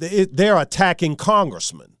 they're attacking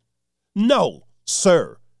congressmen. No,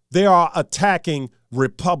 sir, they are attacking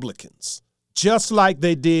Republicans, just like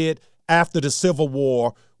they did after the Civil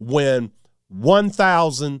War when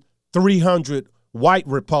 1,300 white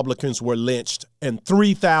Republicans were lynched and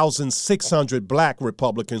 3,600 black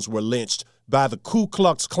Republicans were lynched by the Ku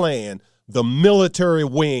Klux Klan, the military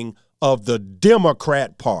wing of the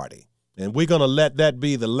Democrat Party. And we're going to let that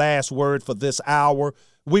be the last word for this hour.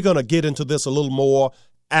 We're going to get into this a little more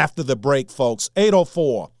after the break, folks.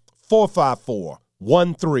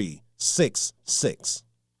 804-454-1366.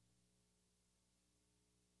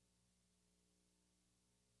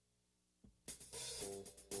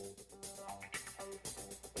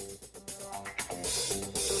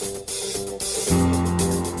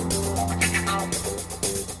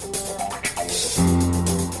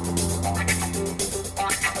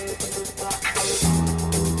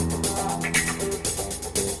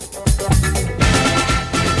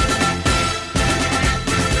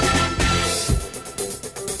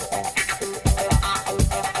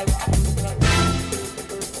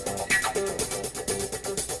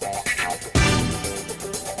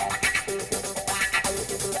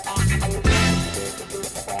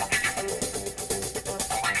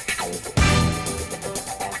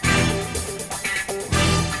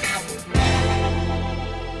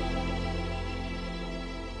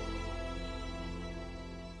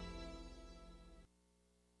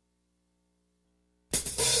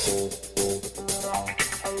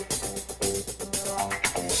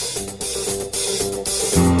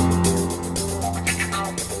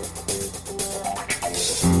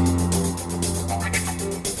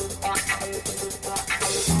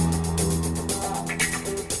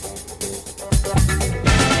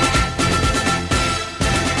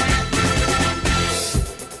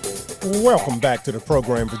 Welcome back to the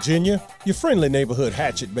program, Virginia. Your friendly neighborhood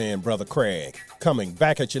hatchet man, Brother Craig, coming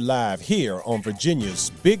back at you live here on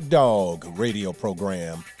Virginia's Big Dog radio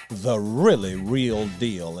program, The Really Real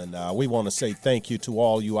Deal. And we want to say thank you to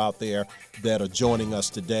all you out there that are joining us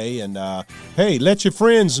today. And, hey, let your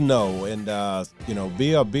friends know and,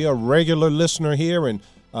 be a regular listener here. And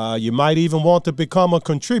you might even want to become a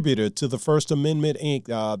contributor to the First Amendment, Inc.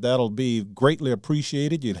 That'll be greatly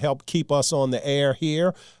appreciated. You'd help keep us on the air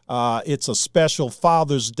here. It's a special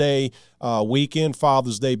Father's Day weekend,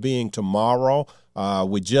 Father's Day being tomorrow.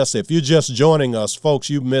 If you're just joining us, folks,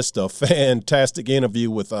 you missed a fantastic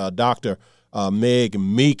interview with Dr. Meg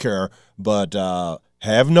Meeker, but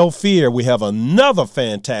have no fear. We have another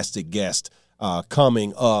fantastic guest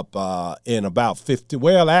coming up in about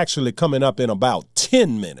coming up in about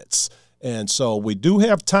 10 minutes. And so we do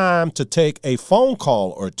have time to take a phone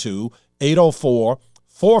call or two.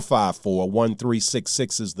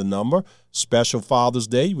 804-454-1366 is the number. Special Father's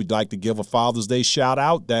Day. We'd like to give a Father's Day shout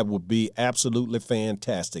out. That would be absolutely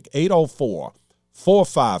fantastic.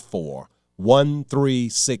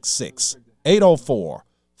 804-454-1366.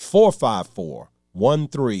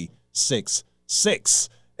 804-454-1366.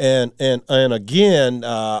 And again,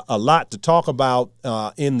 a lot to talk about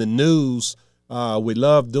in the news. We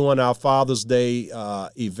love doing our Father's Day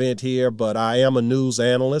event here, but I am a news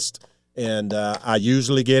analyst, and I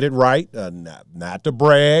usually get it right. Not to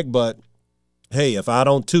brag, but hey, if I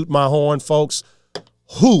don't toot my horn, folks,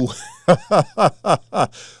 who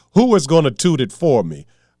is going to toot it for me?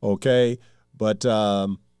 Okay, but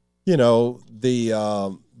the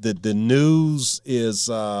news is.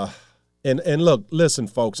 And look, listen,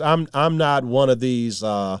 folks, I'm not one of these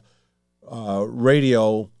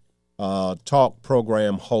radio talk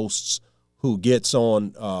program hosts who gets on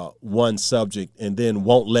one subject and then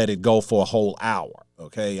won't let it go for a whole hour.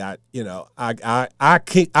 Okay, I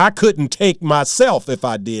couldn't take myself if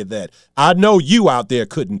I did that. I know you out there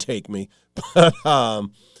couldn't take me, but I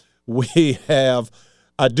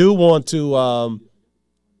do want to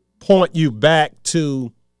point you back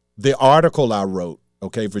to the article I wrote.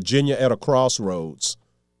 Okay, Virginia at a Crossroads.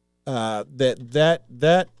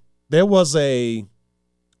 That there was a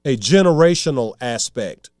generational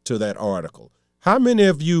aspect to that article. How many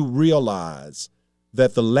of you realize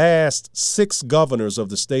that the last 6 governors of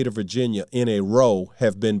the state of Virginia in a row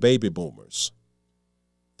have been baby boomers?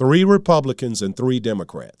 3 Republicans and 3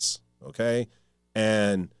 Democrats. Okay,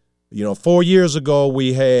 and 4 years ago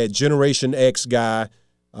we had Generation X guy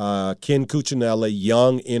Ken Cuccinella,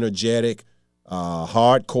 young, energetic.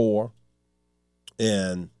 Hardcore,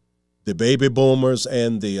 and the baby boomers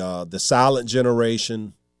and the silent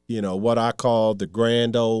generation, what I call the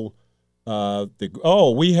grand old.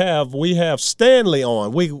 We have Stanley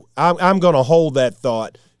on. I'm going to hold that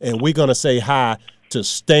thought, and we're going to say hi to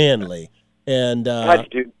Stanley. And hi,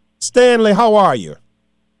 dude. Stanley, how are you?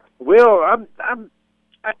 Well, I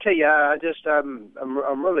tell you,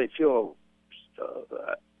 I'm really feel.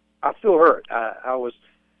 I feel hurt. I was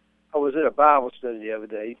at a Bible study the other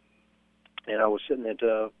day, and I was sitting at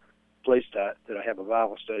a place that I have a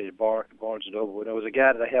Bible study at Barnes & Noble, and there was a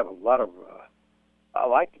guy that I have a lot of, I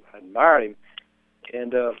liked him, I admired him,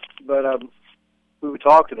 and but we were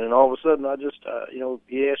talking, and all of a sudden I just,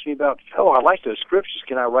 he asked me about, I like those scriptures,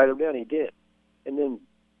 can I write them down? He did. And then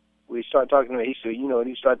we started talking to me. He said, and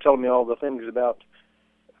he started telling me all the things about,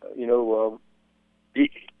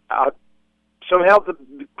 somehow the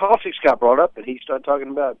politics got brought up, and he started talking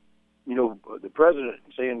about, the president,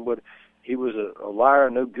 saying what he was a liar,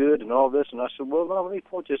 no good, and all this. And I said, well, no, let me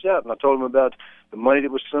point this out. And I told him about the money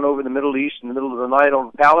that was sent over in the Middle East in the middle of the night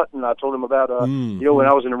on a pallet. And I told him about, when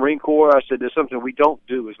I was in the Marine Corps, I said, there's something we don't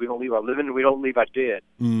do is we don't leave our living and we don't leave our dead.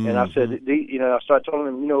 And I said, I started telling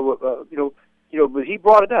him, but he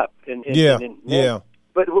brought it up.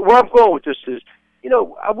 But where I'm going with this is,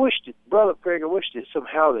 I wish that, Brother Craig, I wish that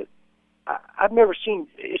somehow that I've never seen,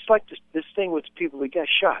 it's like this thing with people that got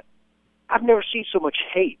shot. I've never seen so much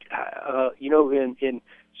hate, and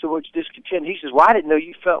so much discontent. He says, well, I didn't know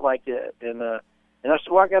you felt like that. And I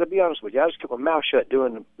said, well, I got to be honest with you. I just kept my mouth shut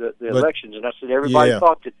during the elections, and I said, everybody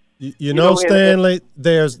thought that. Stanley,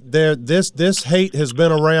 this hate has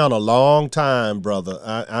been around a long time, brother.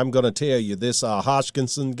 I'm going to tell you, this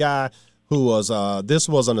Hodgkinson guy who was, this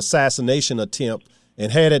was an assassination attempt,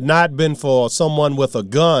 and had it not been for someone with a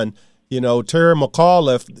gun, Terry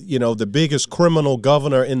McAuliffe, the biggest criminal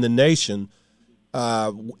governor in the nation,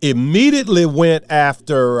 immediately went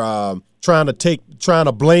after trying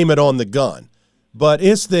to blame it on the gun. But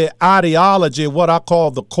it's the ideology, what I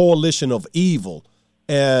call the coalition of evil.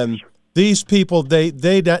 And these people, they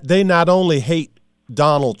not only hate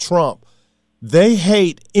Donald Trump, they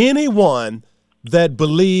hate anyone that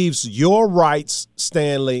believes your rights,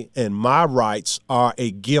 Stanley, and my rights are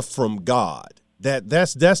a gift from God.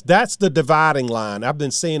 That's the dividing line. I've been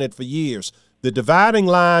saying it for years. The dividing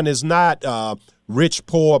line is not rich,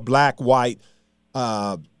 poor, black, white,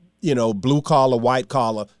 blue collar, white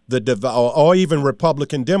collar, or even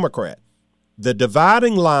Republican, Democrat. The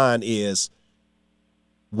dividing line is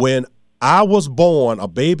when I was born, a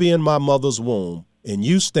baby in my mother's womb, and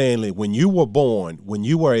you, Stanley, when you were born, when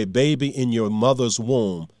you were a baby in your mother's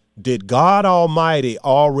womb, did God Almighty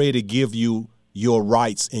already give you your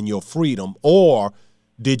rights and your freedom, or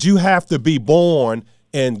did you have to be born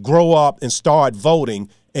and grow up and start voting,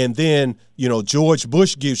 and then George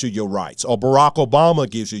Bush gives you your rights, or Barack Obama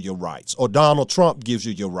gives you your rights, or Donald Trump gives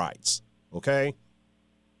you your rights? Okay,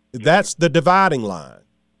 that's the dividing line,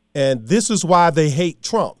 and this is why they hate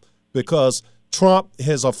Trump, because Trump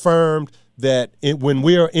has affirmed that when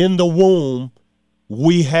we are in the womb,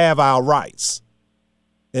 we have our rights,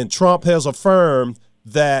 and Trump has affirmed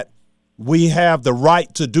that we have the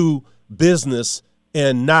right to do business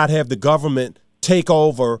and not have the government take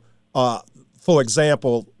over, for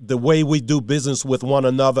example, the way we do business with one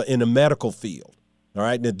another in the medical field. All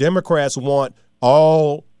right. The Democrats want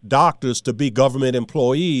all doctors to be government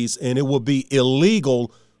employees, and it will be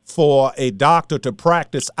illegal for a doctor to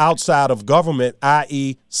practice outside of government,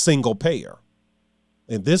 i.e. single payer.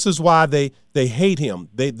 And this is why they hate him.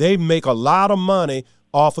 They make a lot of money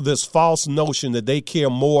off of this false notion that they care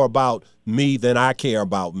more about me than I care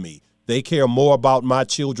about me. They care more about my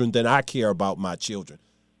children than I care about my children.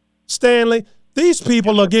 Stanley, these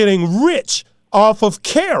people are getting rich off of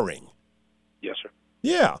caring. Yes, sir.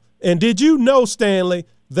 Yeah. And did you know, Stanley,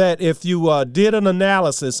 that if you did an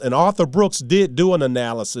analysis, and Arthur Brooks did do an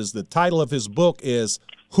analysis, the title of his book is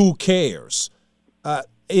Who Cares?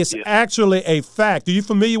 It's actually a fact. Are you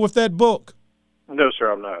familiar with that book? No,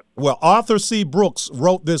 sir, I'm not. Well, Arthur C. Brooks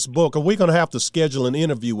wrote this book, and we're going to have to schedule an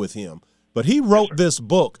interview with him. But he wrote this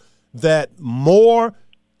book that more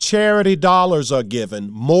charity dollars are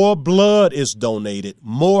given, more blood is donated,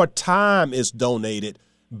 more time is donated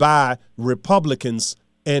by Republicans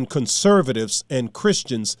and conservatives and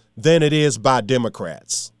Christians than it is by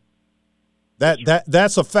Democrats.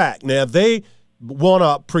 That's a fact. Now, they want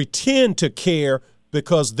to pretend to care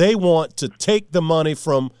because they want to take the money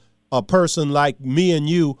from a person like me and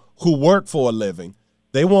you who work for a living.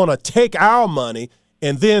 They want to take our money,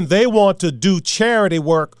 and then they want to do charity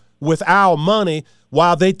work with our money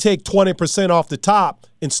while they take 20% off the top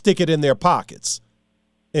and stick it in their pockets.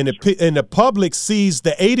 And the public sees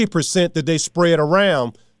the 80% that they spread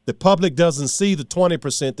around. The public doesn't see the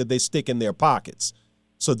 20% that they stick in their pockets.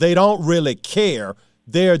 So they don't really care.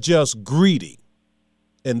 They're just greedy.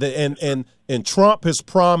 And Trump has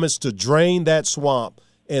promised to drain that swamp.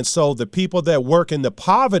 And so the people that work in the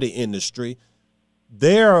poverty industry,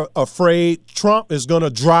 they're afraid Trump is going to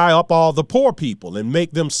dry up all the poor people and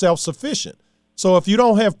make them self-sufficient. So if you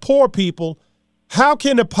don't have poor people, how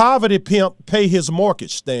can the poverty pimp pay his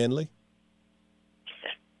mortgage, Stanley?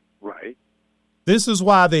 Right. This is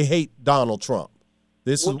why they hate Donald Trump.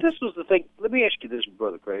 This was the thing. Let me ask you this,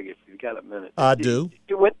 Brother Craig, if you've got a minute. I do.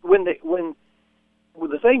 When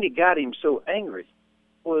the thing that got him so angry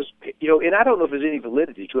was, and I don't know if there's any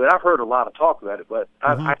validity to it. I've heard a lot of talk about it, but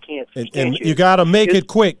I can't. And you got to make it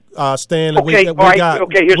quick, Stanley. Okay, we got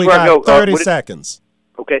here's where I go. 30 seconds.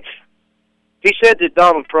 Okay. He said that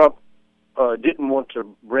Donald Trump didn't want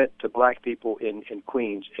to rent to black people in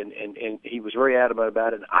Queens, and he was very adamant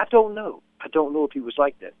about it. And I don't know. I don't know if he was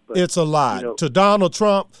like that. But, it's a lie. To Donald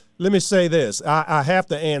Trump, let me say this. I have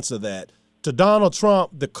to answer that. To Donald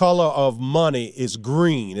Trump, the color of money is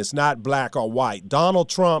green. It's not black or white. Donald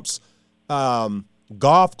Trump's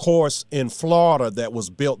golf course in Florida that was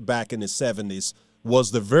built back in the 70s was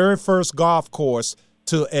the very first golf course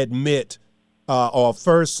to admit or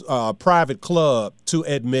first private club to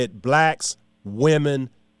admit blacks, women,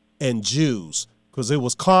 and Jews, because it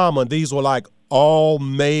was common. These were like all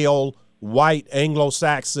male, white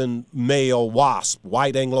Anglo-Saxon male WASP,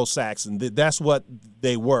 white Anglo-Saxon. That's what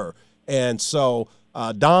they were. And so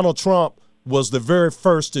Donald Trump was the very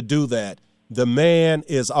first to do that. The man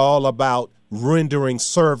is all about rendering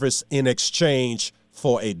service in exchange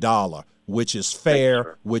for $1, which is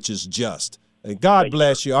fair, which is just. And God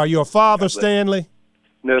bless you. Are you a father, Stanley?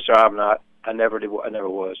 No, sir, I'm not. I never did. I never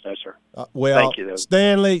was. No, sir. Well, thank you, though.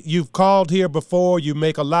 Stanley, you've called here before. You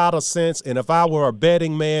make a lot of sense. And if I were a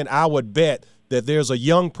betting man, I would bet that there's a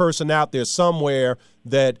young person out there somewhere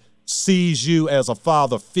that sees you as a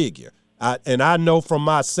father figure. And I know from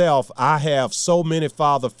myself, I have so many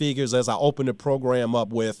father figures. As I open the program up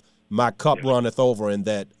with, my cup runneth over in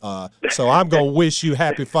that. So I'm going to wish you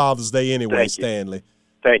happy Father's Day anyway, Stanley.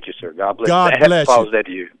 Thank you, sir. God bless you. God bless you. Father's Day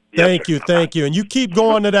to you. Thank you. Thank you. And you keep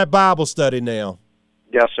going to that Bible study now.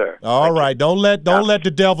 Yes, sir. All right. Don't let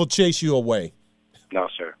the devil chase you away. No,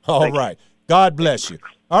 sir. All right. God bless you.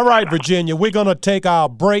 All right, Virginia, we're going to take our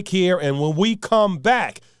break here. And when we come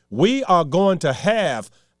back, we are going to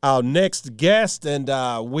have our next guest, and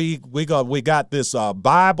we got this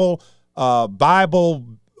Bible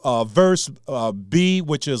verse B,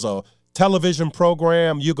 which is a television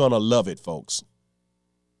program. You're gonna love it, folks.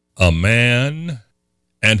 A man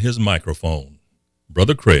and his microphone,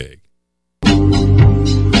 Brother Craig.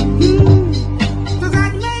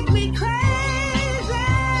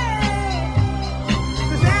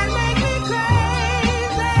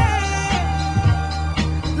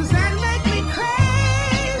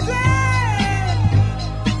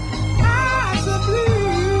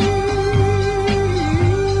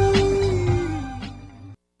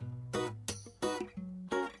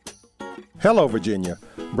 Hello, Virginia.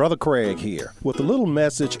 Brother Craig here with a little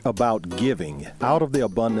message about giving out of the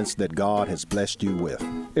abundance that God has blessed you with.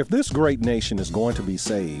 If this great nation is going to be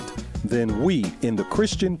saved, then we in the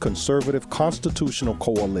Christian Conservative Constitutional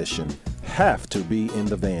Coalition have to be in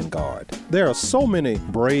the vanguard. There are so many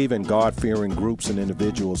brave and God-fearing groups and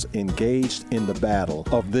individuals engaged in the battle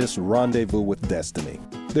of this rendezvous with destiny.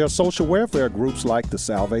 There are social welfare groups like the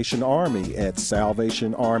Salvation Army at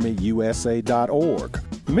salvationarmyusa.org.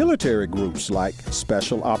 Military groups like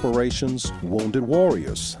Special Operations Wounded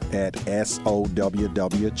Warriors at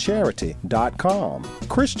SOWWcharity.com.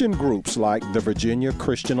 Christian groups like the Virginia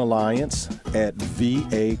Christian Alliance at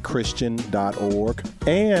vachristian.org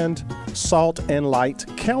and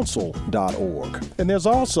saltandlightcouncil.org. And there's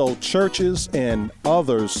also churches and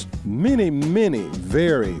others, many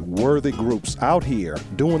very worthy groups out here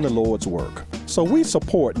doing the Lord's work. So we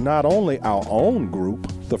support not only our own group,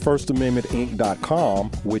 the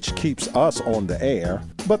FirstAmendmentInc.com, which keeps us on the air,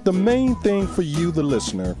 but the main thing for you, the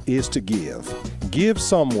listener, is to give. Give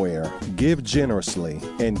somewhere, give generously,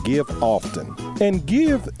 and give often. And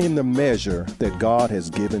give in the measure that God has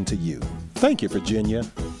given to you. Thank you, Virginia,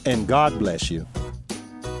 and God bless you.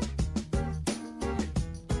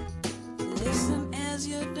 Listen as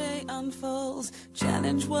your day unfolds.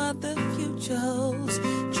 Challenge what the future holds.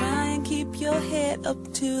 Try and keep your head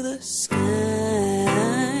up to the sky.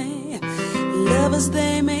 Lovers,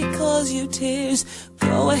 they may cause you tears.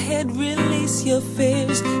 Go ahead, release your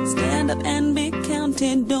fears. Stand up and be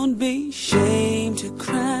counted. Don't be ashamed to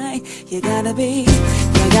cry. You gotta be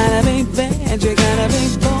bad. You gotta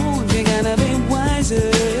be bold. You gotta be wiser.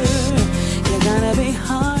 You gotta be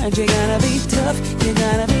hard. You gotta be tough. You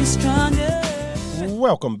gotta be stronger.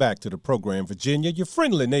 Welcome back to the program, Virginia. Your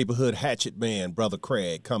friendly neighborhood hatchet man, Brother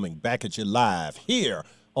Craig, coming back at you live here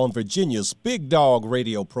on Virginia's Big Dog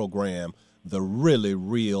radio program, The Really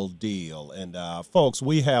Real Deal. And, folks,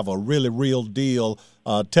 we have a really real deal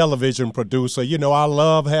television producer. You know, I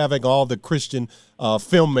love having all the Christian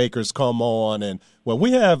filmmakers come on, and well,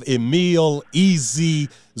 we have Emeal, Easy,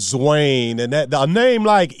 Zwayne, and that a name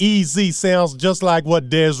like Easy sounds just like what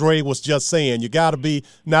Desiree was just saying. You got to be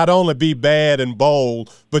not only be bad and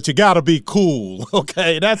bold, but you got to be cool.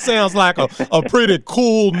 Okay, that sounds like a pretty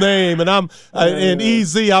cool name. And and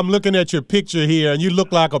Easy, I'm looking at your picture here, and you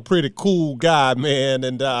look like a pretty cool guy, man.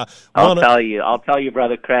 And I'll tell you,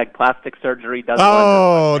 Brother Craig, plastic surgery doesn't.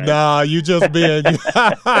 Oh, nah, you just being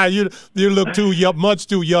you look much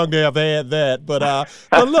too young to have had that. But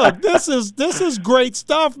look, this is great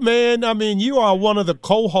stuff, man. I mean, you are one of the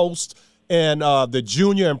co-hosts and the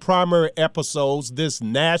junior and primary episodes, this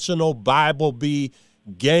National Bible Bee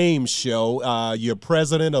game show. You're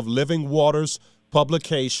president of Living Waters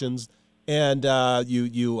Publications, and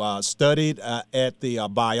you studied at the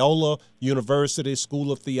Biola University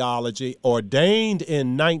School of Theology, ordained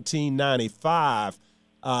in 1995.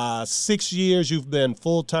 6 years you've been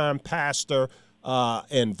full-time pastor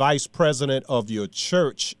and vice president of your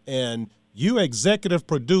church, and you executive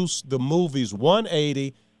produced the movies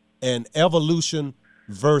 180 and Evolution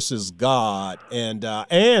versus God, and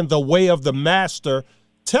The Way of the Master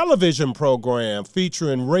television program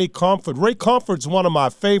featuring Ray Comfort. Ray Comfort's one of my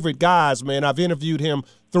favorite guys, man. I've interviewed him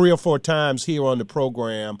 3 or 4 times here on the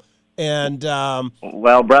program. And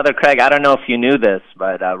well, Brother Craig, I don't know if you knew this,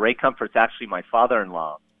 but Ray Comfort's actually my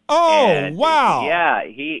father-in-law. Oh, and wow. Yeah,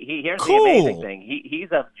 here's the amazing thing. He's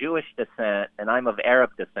of Jewish descent, and I'm of Arab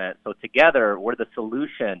descent. So together, we're the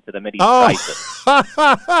solution to the Mideast crisis.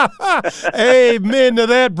 Amen to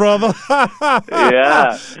that, brother.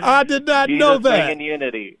 Yeah. I did not Jesus know that. bringing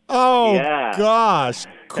unity. Oh, yeah. Gosh.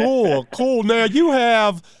 Cool. Now, you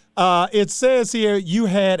have, it says here, you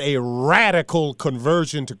had a radical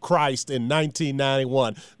conversion to Christ in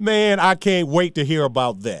 1991. Man, I can't wait to hear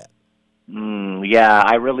about that. Yeah,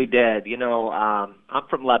 I really did. You know, I'm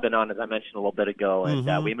from Lebanon, as I mentioned a little bit ago,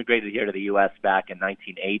 and we immigrated here to the U.S. back in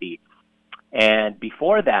 1980. And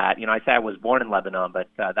before that, you know, I say I was born in Lebanon, but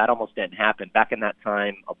that almost didn't happen. Back in that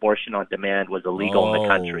time, abortion on demand was illegal in the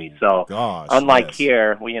country. So unlike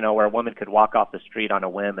here, you know, where a woman could walk off the street on a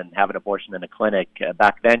whim and have an abortion in a clinic,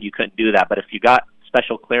 back then you couldn't do that. But if you got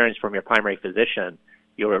special clearance from your primary physician,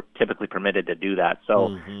 you were typically permitted to do that.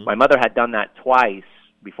 So my mother had done that twice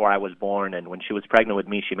before I was born, and when she was pregnant with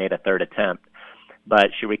me, she made a third attempt.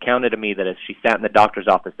 But she recounted to me that as she sat in the doctor's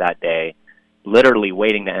office that day, literally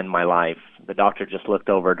waiting to end my life, the doctor just looked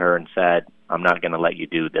over at her and said, "I'm not going to let you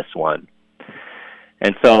do this one."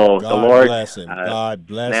 And so the Lord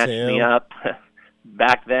snatched me up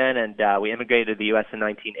back then, and we immigrated to the U.S. in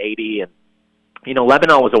 1980. And, you know,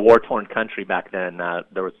 Lebanon was a war-torn country back then.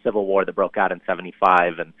 There was civil war that broke out in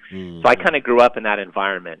 75. And so I kind of grew up in that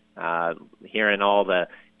environment, hearing all the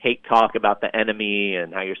hate talk about the enemy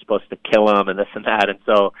and how you're supposed to kill them and this and that. And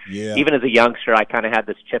so even as a youngster, I kind of had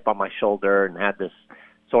this chip on my shoulder and had this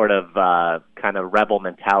sort of kind of rebel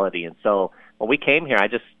mentality. And so when we came here, I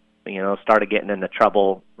just, you know, started getting into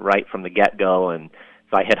trouble right from the get-go. And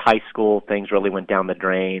so I hit high school. Things really went down the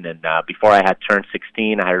drain. And before I had turned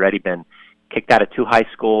 16, I had already been kicked out of 2 high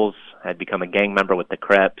schools, had become a gang member with the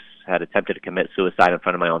Crips, had attempted to commit suicide in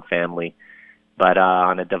front of my own family. But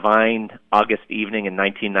on a divine August evening in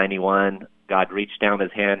 1991, God reached down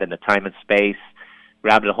his hand into time and space,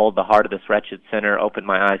 grabbed a hold of the heart of this wretched sinner, opened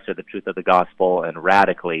my eyes to the truth of the gospel, and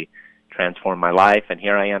radically transformed my life. And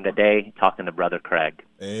here I am today talking to Brother Craig.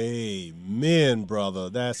 Amen, brother.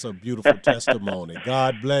 That's a beautiful testimony.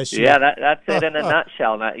 God bless you. Yeah, that's it in a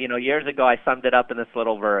nutshell. Now, you know, years ago I summed it up in this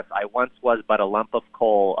little verse. I once was but a lump of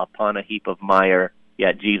coal upon a heap of mire,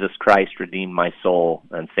 yet Jesus Christ redeemed my soul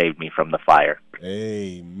and saved me from the fire.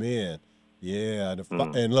 Amen. Yeah,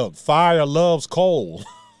 and look, fire loves coal.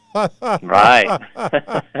 Right.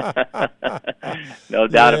 No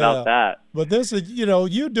doubt about that. But this is, you know,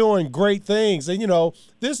 you're doing great things, and you know,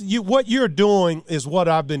 what you're doing is what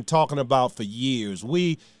I've been talking about for years.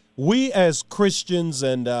 We as Christians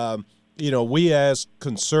and you know, we as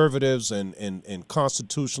conservatives and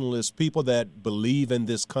constitutionalists, people that believe in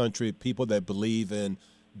this country, people that believe in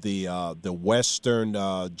the Western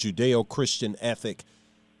Judeo-Christian ethic,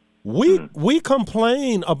 we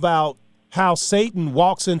complain about how Satan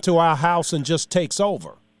walks into our house and just takes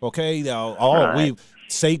over. Okay,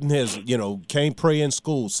 Satan has, you know, can't pray in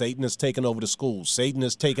school. Satan has taken over the schools. Satan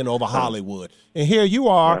has taken over Hollywood. And here you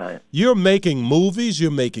are, you're making movies, you're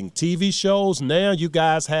making TV shows. Now you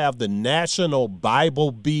guys have the National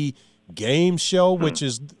Bible Bee game show, which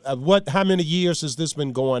is, how many years has this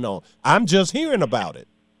been going on? I'm just hearing about it.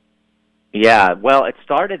 Yeah, well, it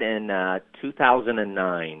started in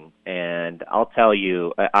 2009, and I'll tell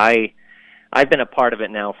you, I've been a part of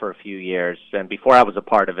it now for a few years, and before I was a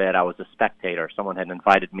part of it, I was a spectator. Someone had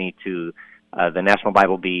invited me to the National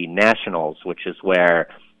Bible Bee Nationals, which is where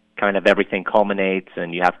kind of everything culminates,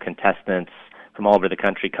 and you have contestants from all over the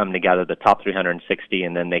country come together, the top 360,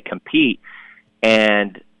 and then they compete.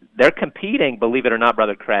 And they're competing, believe it or not,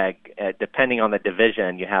 Brother Craig, depending on the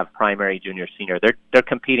division, you have primary, junior, senior. They're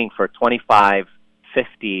competing for $25,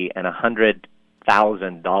 $50, and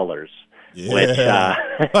 $100,000. Yeah. Which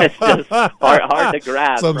it's just hard to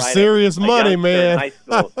grasp. Some right? serious money, man. In high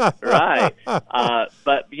school. Right.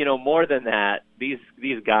 But, more than that, these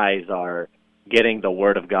guys are getting the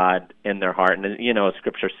Word of God in their heart. And,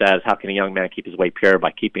 Scripture says, how can a young man keep his way pure?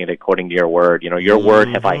 By keeping it according to your Word. Your Word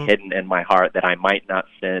have I hidden in my heart that I might not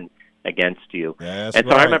sin against you. That's and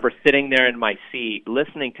so right. I remember sitting there in my seat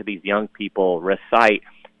listening to these young people recite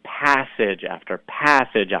passage after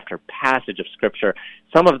passage after passage of Scripture.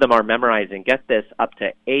 Some of them are memorizing, get this, up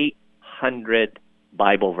to 800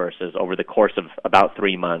 Bible verses over the course of about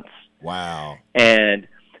 3 months. Wow. And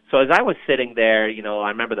so as I was sitting there, I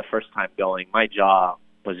remember the first time going, my jaw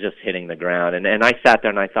was just hitting the ground. And I sat there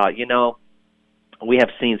and I thought, we have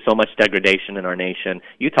seen so much degradation in our nation.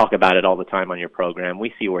 You talk about it all the time on your program.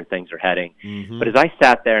 We see where things are heading. Mm-hmm. But as I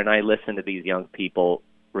sat there and I listened to these young people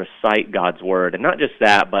recite God's Word, and not just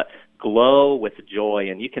that, but glow with joy,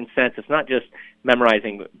 and you can sense it's not just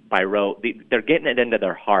memorizing by rote. They're getting it into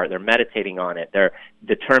their heart. They're meditating on it. They're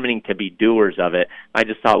determining to be doers of it. I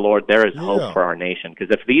just thought, Lord, there is hope for our nation, because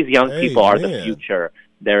if these young people are the future,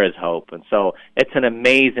 there is hope. And so it's an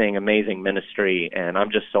amazing, amazing ministry, and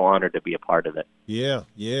I'm just so honored to be a part of it. Yeah.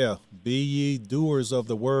 Be ye doers of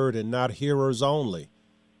the Word and not hearers only.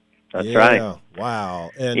 That's right.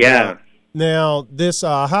 Wow. And now, this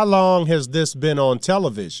how long has this been on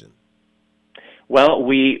television? Well,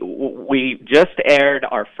 we just aired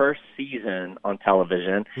our first season on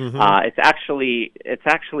television. Mm-hmm. It's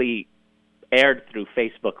actually aired through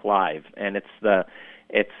Facebook Live, and it's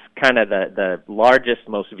kind of the largest,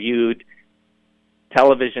 most viewed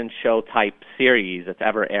television show type series that's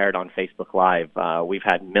ever aired on Facebook Live. We've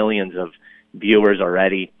had millions of viewers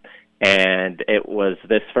already. And it was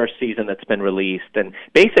this first season that's been released. And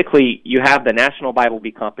basically, you have the National Bible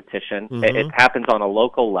Bee competition. Mm-hmm. It happens on a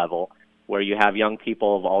local level where you have young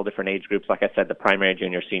people of all different age groups, like I said, the primary,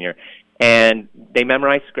 junior, senior. And they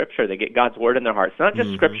memorize Scripture. They get God's Word in their hearts. It's not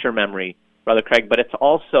just Scripture memory, Brother Craig, but it's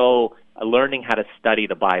also learning how to study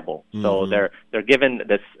the Bible. Mm-hmm. So they're given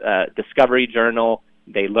this discovery journal.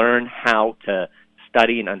 They learn how to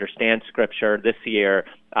study and understand Scripture. This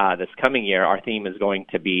coming year, our theme is going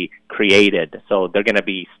to be created. So they're going to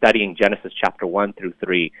be studying Genesis chapter 1 through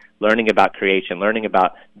 3, learning about creation, learning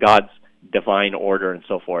about God's divine order and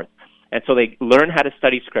so forth. And so they learn how to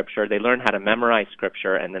study Scripture, they learn how to memorize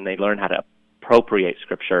Scripture, and then they learn how to appropriate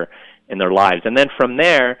Scripture in their lives. And then from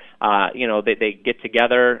there, they get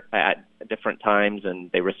together at different times and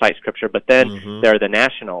they recite Scripture. But then there are the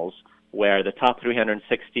nationals, where the top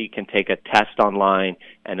 360 can take a test online,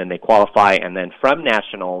 and then they qualify, and then from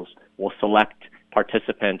nationals, we'll select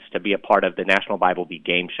participants to be a part of the National Bible Bee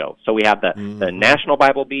game show. So we have the National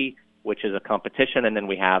Bible Bee, which is a competition, and then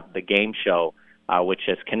we have the game show, which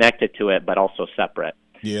is connected to it, but also separate.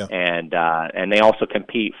 Yeah. And they also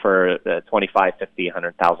compete for $25,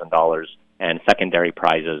 $50, $100,000 and secondary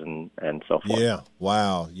prizes and so forth. Yeah.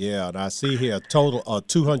 Wow. Yeah. And I see here a total of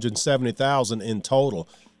 $270,000 in total.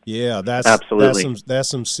 Yeah, absolutely. That's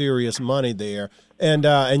some serious money there. And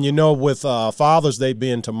with Father's Day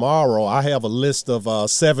being tomorrow, I have a list of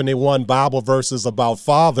 71 Bible verses about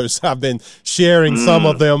fathers. I've been sharing some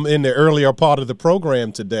of them in the earlier part of the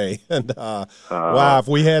program today. And wow, if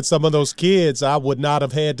we had some of those kids, I would not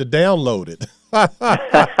have had to download it.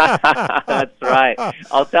 That's right.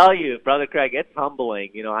 I'll tell you, Brother Craig, it's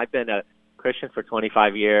humbling. I've been a Christian for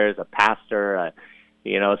 25 years, a pastor, a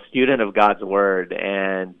student of God's Word,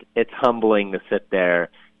 and it's humbling to sit there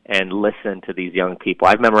and listen to these young people.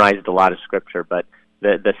 I've memorized a lot of Scripture, but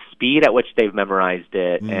the speed at which they've memorized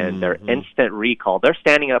it and their instant recall, they're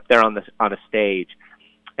standing up there on a stage,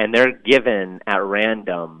 and they're given at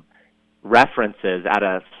random references out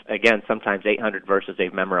of, again, sometimes 800 verses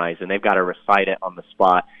they've memorized, and they've got to recite it on the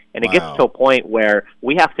spot. And it gets to a point where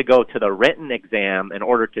we have to go to the written exam in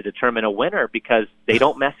order to determine a winner because they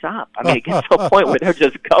don't mess up. I mean, it gets to a point where they're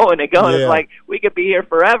just going and going. Yeah. It's like, we could be here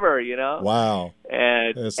forever, Wow.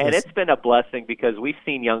 And it's been a blessing because we've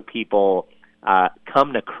seen young people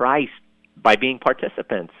come to Christ by being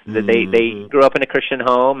participants. They grew up in a Christian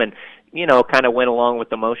home and, kind of went along with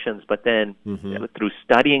the motions, but then through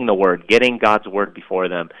studying the Word, getting God's Word before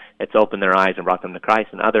them, it's opened their eyes and brought them to Christ,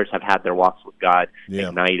 and others have had their walks with God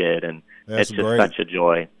ignited, and it's just such a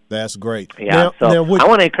joy. That's great. Yeah, I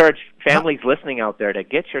want to encourage families listening out there to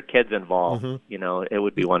get your kids involved. It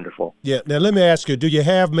would be wonderful. Yeah. Now, let me ask you, do you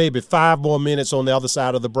have maybe 5 more minutes on the other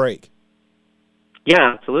side of the break?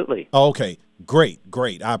 Yeah, absolutely. Okay, great.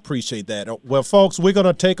 I appreciate that. Well, folks, we're going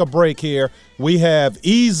to take a break here. We have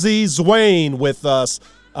Zwayne with us,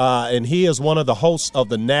 and he is one of the hosts of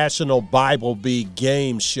the National Bible Bee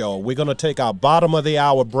Game Show. We're going to take our bottom of the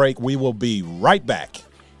hour break. We will be right back.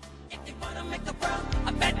 If you want to make the world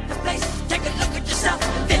a better place, take a look at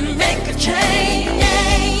yourself, then make a change.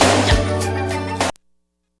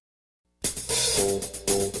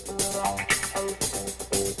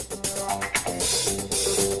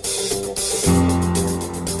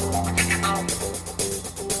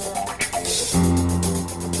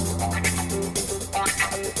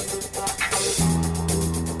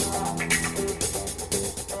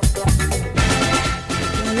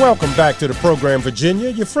 Welcome back to the program, Virginia.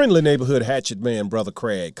 Your friendly neighborhood hatchet man, Brother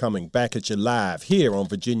Craig, coming back at you live here on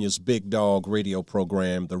Virginia's Big Dog radio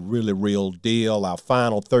program, The Really Real Deal. Our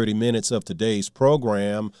final 30 minutes of today's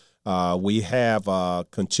program. We have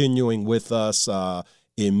continuing with us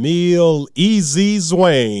Emeal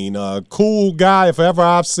Zwayne, a cool guy if ever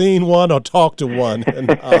I've seen one or talked to one. And,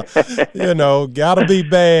 gotta be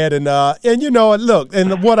bad. And look,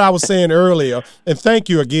 and what I was saying earlier, and thank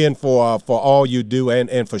you again for all you do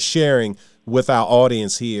and for sharing with our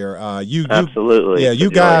audience here. Absolutely.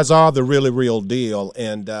 You guys are the really real deal.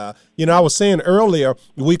 And, I was saying earlier,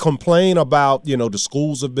 we complain about, the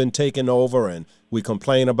schools have been taken over, and we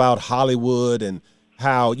complain about Hollywood and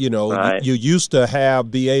how, right. you used to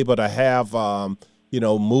be able to have,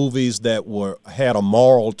 movies that had a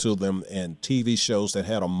moral to them and TV shows that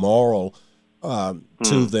had a moral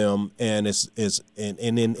to them. And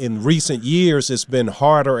in recent years, it's been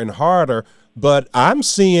harder and harder. But I'm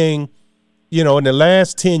seeing, in the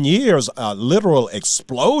last 10 years, a literal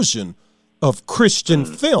explosion of Christian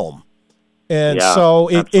film. And so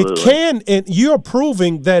it can, and you're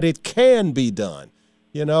proving that it can be done.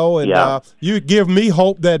 You give me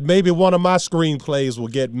hope that maybe one of my screenplays will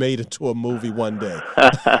get made into a movie one day.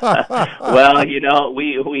 Well,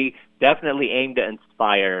 we definitely aim to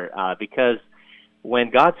inspire because when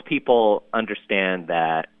God's people understand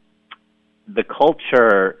that the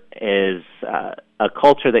culture is a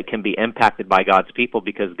culture that can be impacted by God's people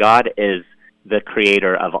because God is the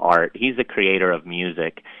creator of art. He's the creator of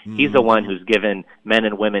music. He's the one who's given men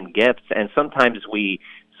and women gifts, and sometimes we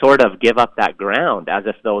sort of give up that ground as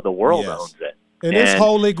if though the world owns it. And it's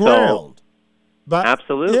holy ground.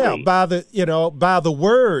 Absolutely. Yeah, by the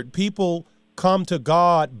word, people come to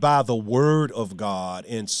God by the word of God.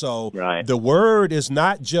 And so the word is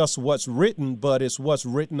not just what's written, but it's what's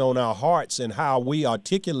written on our hearts and how we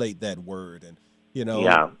articulate that word. And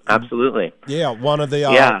yeah, absolutely. Yeah, one of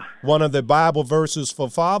the Bible verses for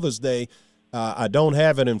Father's Day, I don't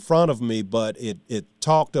have it in front of me, but it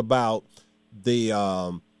talked about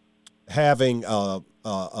the having a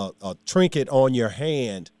trinket on your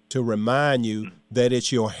hand to remind you that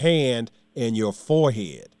it's your hand and your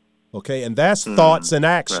forehead, okay? And that's thoughts and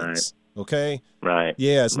actions, okay? Right.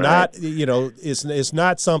 Yeah, it's not, it's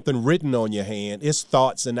not something written on your hand. It's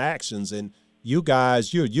thoughts and actions, and you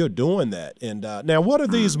guys, you're doing that. And now, what are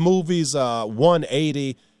these movies,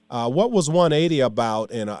 180? What was 180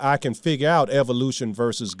 about? And I can figure out Evolution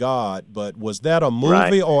versus God, but was that a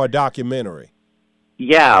movie or a documentary?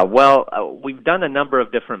 Yeah, well, we've done a number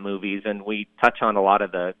of different movies, and we touch on a lot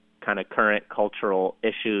of the kind of current cultural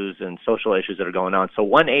issues and social issues that are going on. So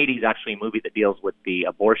 180 is actually a movie that deals with the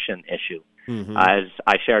abortion issue. As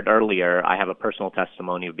I shared earlier, I have a personal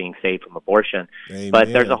testimony of being saved from abortion. Amen.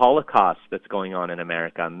 But there's a Holocaust that's going on in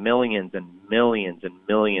America. Millions and millions and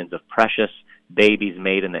millions of precious babies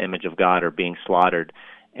made in the image of God are being slaughtered.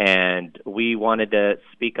 And we wanted to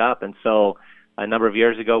speak up, and so a number of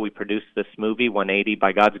years ago, we produced this movie, 180.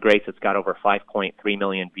 By God's grace, it's got over 5.3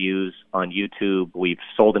 million views on YouTube. We've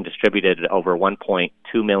sold and distributed over 1.2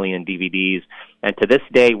 million DVDs. And to this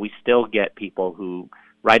day, we still get people who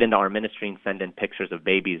write into our ministry and send in pictures of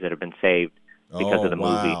babies that have been saved because of the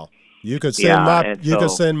movie. You could send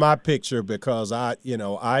could send my picture because I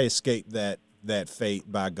escaped that fate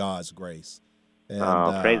by God's grace.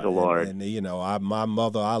 And, praise the Lord. And my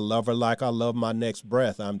mother, I love her like I love my next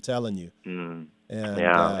breath, I'm telling you. And,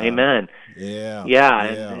 Yeah. amen.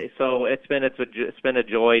 And so it's been a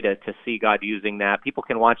joy to see God using that. People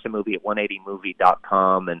can watch the movie at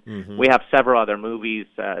 180movie.com, and we have several other movies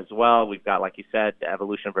as well. We've got, like you said,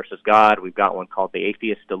 Evolution versus God. We've got one called The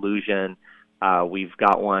Atheist Delusion. We've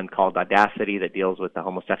got one called Audacity that deals with the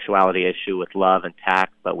homosexuality issue with love and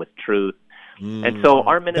tact, but with truth. And so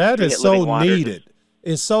our ministry that is at Living so Waters needed.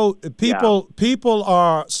 It's so people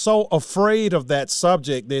are so afraid of that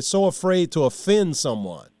subject. They're so afraid to offend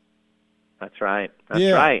someone. That's right.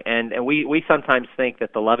 That's right. And we sometimes think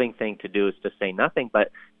that the loving thing to do is to say nothing,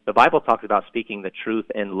 but the Bible talks about speaking the truth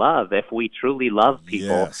in love. If we truly love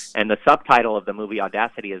people, and the subtitle of the movie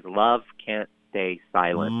Audacity is Love Can't Stay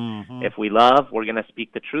Silent. Mm-hmm. If we love, we're going to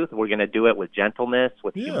speak the truth. We're going to do it with gentleness,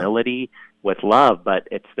 with humility, with love, but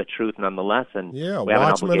it's the truth nonetheless. And we have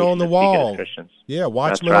watchman an on the obligation wall. as Christians. Yeah,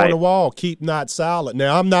 watchman on the wall. Keep not silent.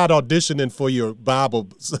 Now, I'm not auditioning for your Bible,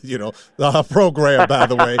 program. By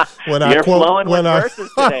the way, when You're I quote, flowing with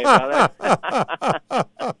verses today,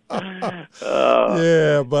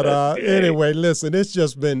 brother. Anyway, listen,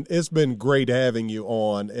 it's been great having you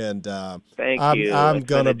on, and thank you. I'm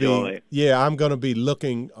gonna be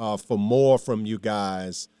looking for more from you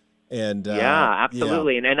guys. And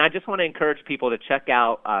absolutely. And I just want to encourage people to check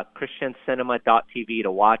out christiancinema.tv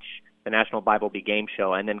to watch the National Bible Bee Game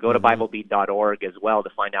Show, and then go to BibleBee.org as well to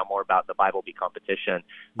find out more about the Bible Bee competition.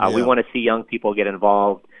 We want to see young people get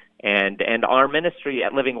involved, and our ministry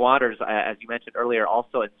at Living Waters, as you mentioned earlier,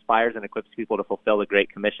 also inspires and equips people to fulfill the Great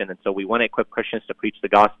Commission. And so we want to equip Christians to preach the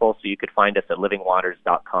gospel, so you could find us at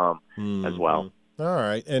livingwaters.com as well. All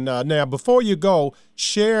right. And now, before you go,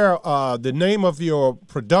 share the name of your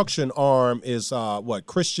production arm is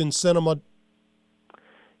Christian Cinema?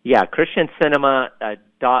 Yeah,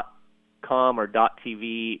 christiancinema.com or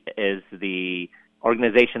 .tv is the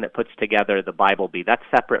organization that puts together the Bible Bee. That's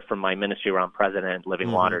separate from my ministry where I'm president,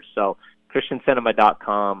 Living Waters. So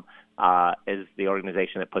christiancinema.com is the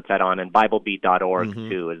organization that puts that on, and BibleBee.org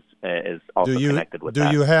too is also connected with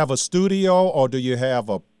that. Do you have a studio, or do you have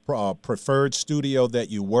a preferred studio that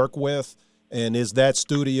you work with, and is that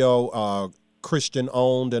studio Christian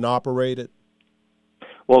owned and operated?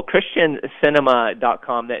 Well,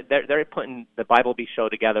 ChristianCinema.com, they're putting the Bible Bee show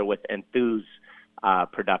together with Enthuse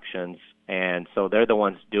Productions, and so they're the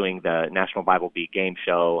ones doing the National Bible Bee Game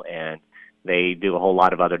Show, and they do a whole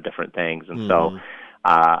lot of other different things. And so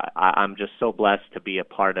I'm just so blessed to be a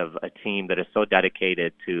part of a team that is so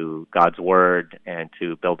dedicated to God's Word and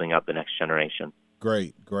to building up the next generation.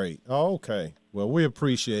 Great. Oh, okay. Well, we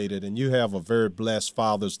appreciate it, and you have a very blessed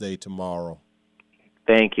Father's Day tomorrow.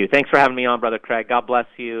 Thank you. Thanks for having me on, Brother Craig. God bless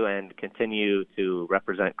you, and continue to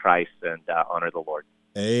represent Christ and honor the Lord.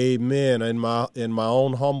 Amen. In my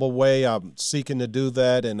own humble way, I'm seeking to do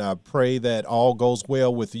that, and I pray that all goes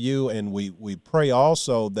well with you. And we pray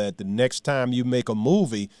also that the next time you make a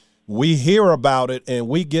movie, we hear about it, and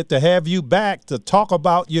we get to have you back to talk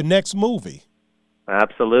about your next movie.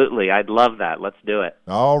 Absolutely. I'd love that. Let's do it.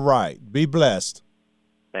 All right. Be blessed.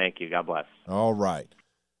 Thank you. God bless. All right.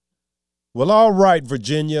 Well, all right,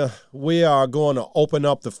 Virginia. We are going to open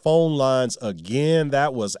up the phone lines again.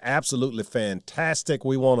 That was absolutely fantastic.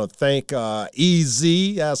 We want to thank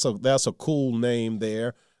EZ. That's a cool name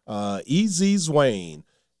there. EZ Zwayne.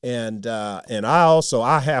 And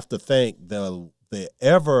I have to thank the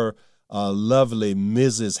ever lovely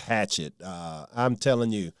Mrs. Hatchett. I'm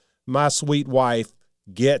telling you, my sweet wife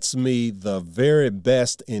gets me the very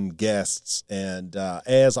best in guests. And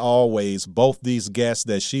as always, both these guests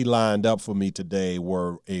that she lined up for me today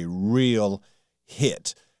were a real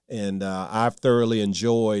hit. And I've thoroughly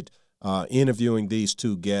enjoyed interviewing these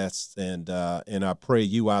two guests. And I pray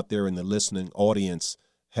you out there in the listening audience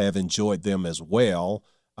have enjoyed them as well.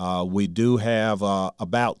 We do have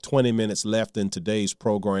about 20 minutes left in today's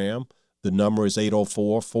program. The number is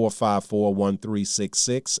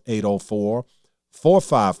 804-454-1366,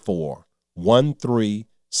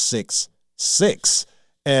 804-454-1366.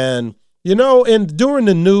 And, during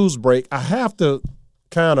the news break, I have to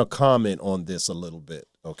kind of comment on this a little bit,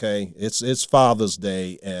 okay? It's Father's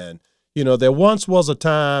Day, and, there once was a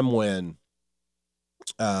time when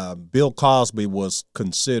Bill Cosby was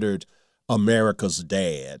considered America's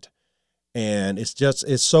dad. And it's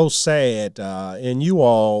so sad. And you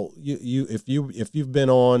all, if you've been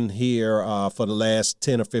on here for the last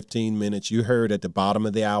 10 or 15 minutes, you heard at the bottom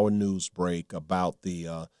of the hour news break about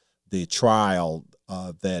the trial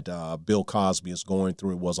that Bill Cosby is going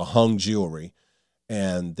through. It was a hung jury,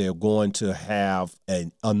 and they're going to have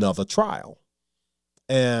another trial.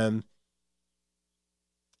 And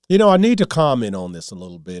I need to comment on this a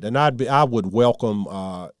little bit, and I would welcome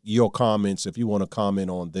your comments if you want to comment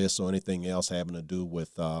on this or anything else having to do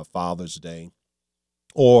with Father's Day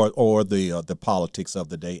or the politics of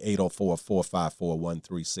the day.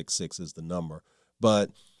 804-454-1366 is the number. But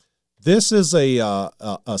this is a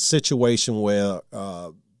situation where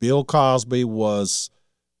Bill Cosby was,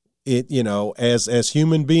 as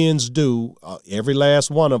human beings do, every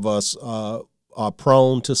last one of us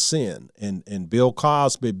prone to sin. And Bill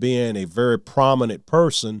Cosby being a very prominent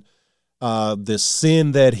person, the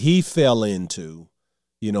sin that he fell into,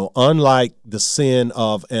 unlike the sin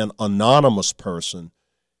of an anonymous person,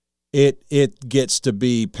 it gets to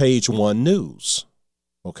be page one news.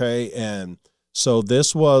 Okay. And so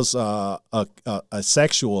this was a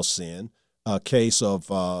sexual sin, a case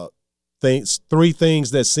of three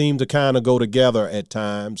things that seem to kind of go together at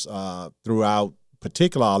times throughout,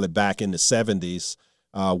 particularly back in the 70s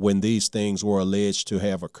when these things were alleged to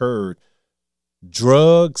have occurred.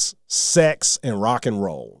 Drugs, sex, and rock and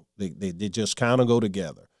roll. They just kind of go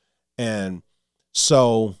together. And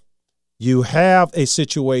so you have a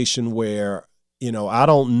situation where, I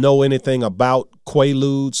don't know anything about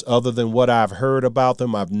Quaaludes other than what I've heard about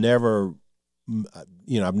them. I've never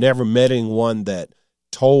met anyone that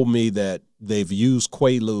told me that they've used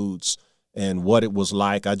Quaaludes and what it was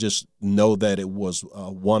like. I just know that it was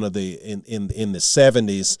one of the in the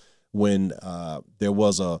 70s when there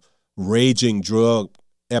was a raging drug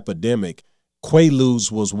epidemic.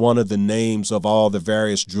 Quaaludes was one of the names of all the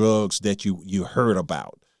various drugs that you heard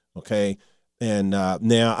about. Okay. And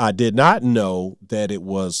now I did not know that it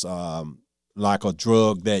was like a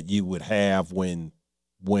drug that you would have when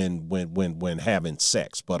having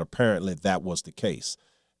sex, but apparently that was the case.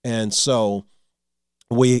 And so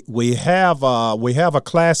we have a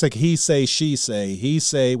classic he say she say. He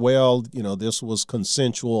say, well, this was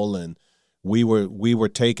consensual and we were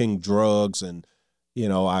taking drugs and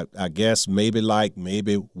I guess maybe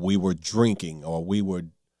we were drinking or we were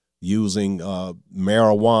using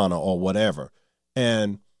marijuana or whatever.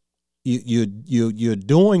 And you're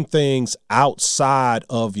doing things outside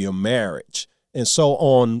of your marriage. And so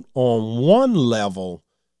on one level,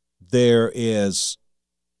 there is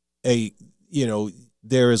a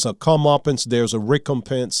comeuppance, there's a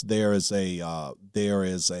recompense, there is a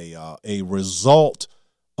result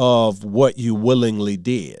of what you willingly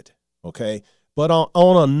did. Okay. But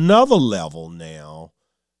on another level now,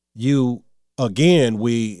 I'm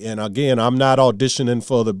not auditioning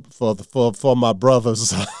for my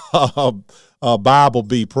brother's Bible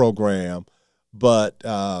Bee program, but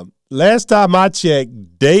last time I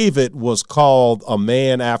checked, David was called a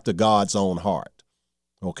man after God's own heart.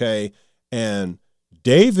 Okay, and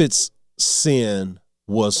David's sin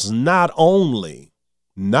was not only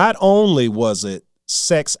was it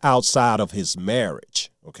sex outside of his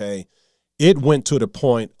marriage. Okay, it went to the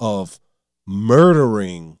point of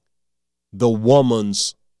murdering the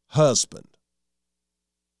woman's husband,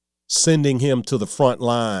 sending him to the front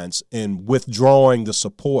lines and withdrawing the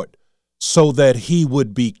support so that he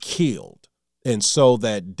would be killed and so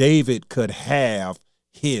that David could have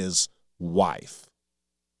his wife.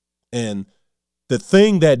 And the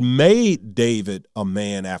thing that made David a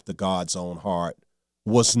man after God's own heart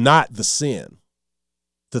was not the sin.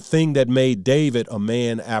 The thing that made David a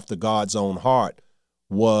man after God's own heart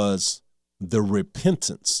was the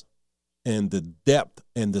repentance and the depth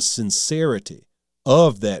and the sincerity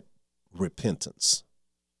of that repentance.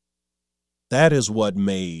 That is what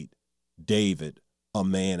made David a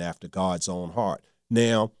man after God's own heart.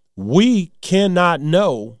 Now, we cannot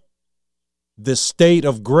know the state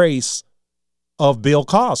of grace of Bill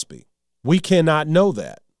Cosby. We cannot know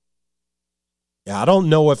that. I don't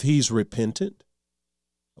know if he's repentant.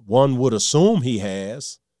 One would assume he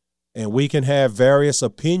has, and we can have various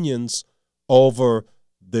opinions over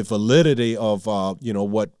the validity of,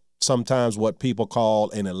 what people call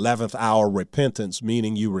an 11th hour repentance,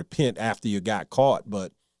 meaning you repent after you got caught.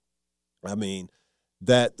 But I mean,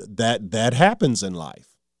 that happens in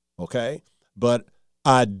life. Okay. But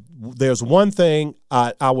there's one thing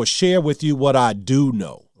I will share with you what I do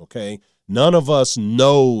know. Okay. None of us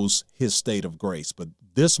knows his state of grace, but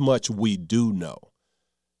this much we do know.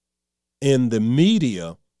 In the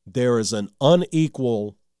media, there is an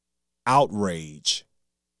unequal outrage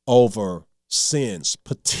over sins,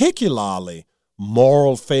 particularly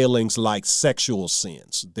moral failings like sexual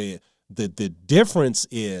sins. The difference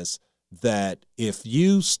is that if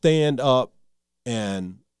you stand up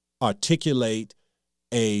and articulate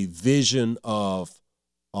a vision of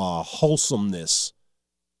wholesomeness,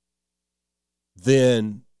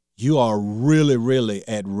 then you are really, really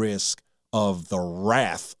at risk of the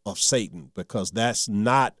wrath of Satan, because that's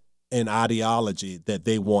not an ideology that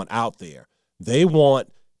they want out there. They want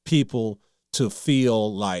people to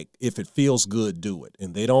feel like if it feels good, do it.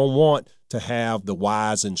 And they don't want to have the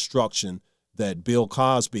wise instruction that Bill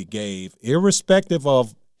Cosby gave, irrespective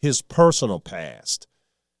of his personal past.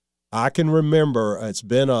 I can remember it's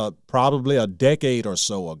been probably a decade or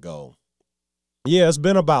so ago. Yeah, it's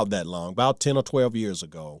been about that long, about 10 or 12 years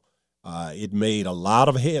ago. It made a lot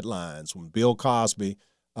of headlines when Bill Cosby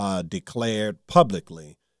declared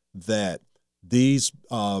publicly that these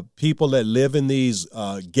people that live in these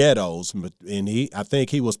ghettos, and I think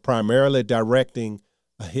he was primarily directing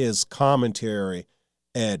his commentary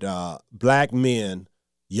at black men,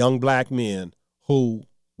 young black men who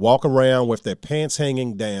walk around with their pants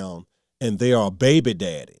hanging down, and they are a baby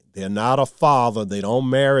daddy. They're not a father. They don't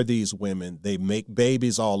marry these women. They make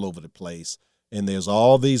babies all over the place, and there's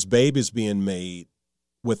all these babies being made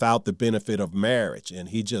without the benefit of marriage. And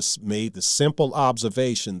he just made the simple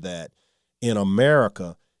observation that in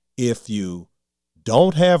America, if you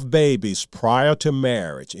don't have babies prior to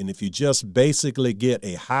marriage, and if you just basically get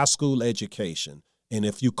a high school education, and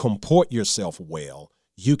if you comport yourself well,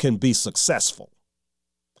 you can be successful.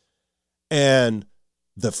 And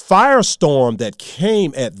the firestorm that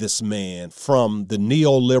came at this man from the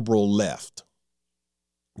neoliberal left,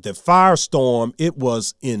 the firestorm, it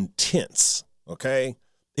was intense, okay?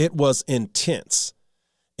 It was intense.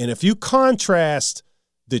 And if you contrast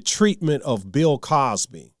the treatment of Bill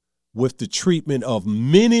Cosby with the treatment of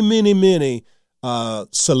many, many, many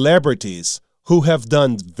celebrities who have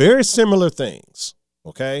done very similar things,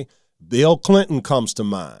 okay? Bill Clinton comes to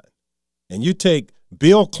mind. And you take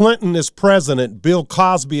Bill Clinton as president, Bill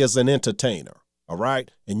Cosby as an entertainer, all right?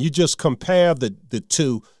 And you just compare the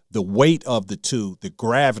two, the weight of the two, the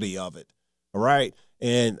gravity of it, all right?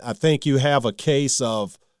 And I think you have a case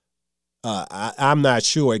of, I'm not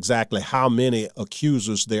sure exactly how many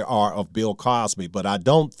accusers there are of Bill Cosby, but I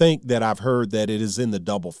don't think that I've heard that it is in the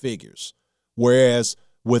double figures. Whereas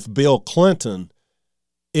with Bill Clinton,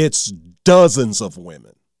 it's dozens of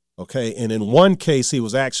women. Okay, and in one case, he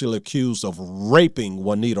was actually accused of raping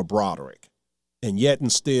Juanita Broderick. And yet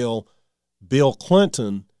and still, Bill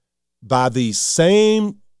Clinton, by these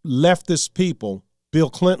same leftist people,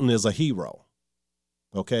 Bill Clinton is a hero.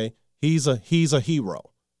 Okay, he's a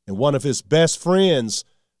hero. And one of his best friends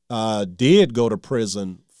did go to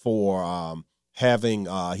prison for having,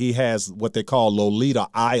 he has what they call Lolita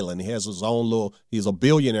Island. He has his own little, he's a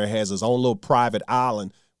billionaire, has his own little private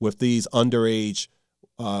island with these underage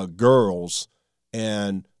girls,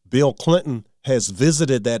 and Bill Clinton has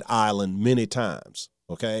visited that island many times,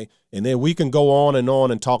 okay? And then we can go on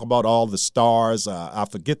and talk about all the stars. I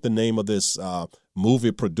forget the name of this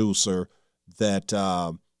movie producer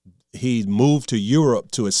that he moved to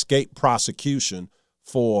Europe to escape prosecution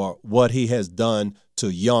for what he has done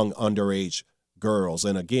to young underage girls.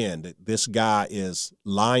 And again, this guy is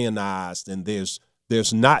lionized, and there's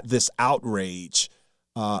not this outrage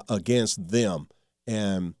against them.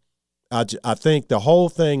 And I think the whole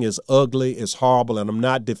thing is ugly, it's horrible, and I'm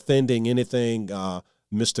not defending anything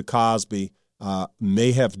Mr. Cosby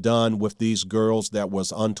may have done with these girls that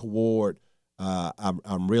was untoward.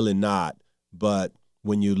 I'm really not. But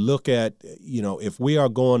when you look at, if we are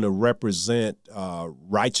going to represent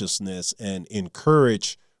righteousness and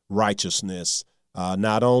encourage righteousness,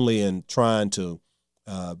 not only in trying to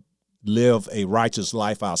live a righteous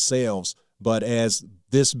life ourselves, but as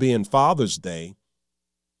this being Father's Day,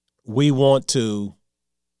 we want to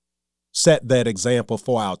set that example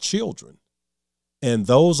for our children. And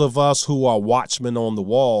those of us who are watchmen on the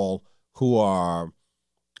wall, who are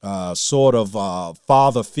sort of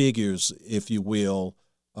father figures, if you will,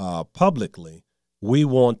 publicly, we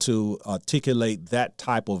want to articulate that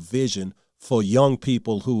type of vision for young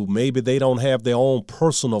people who maybe they don't have their own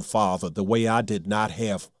personal father the way I did not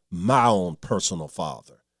have my own personal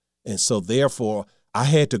father. And so therefore, I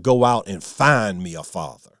had to go out and find me a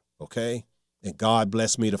father. Okay, and God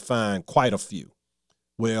blessed me to find quite a few.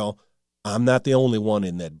 Well, I'm not the only one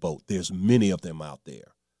in that boat. There's many of them out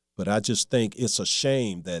there. But I just think it's a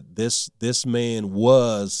shame that this man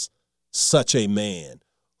was such a man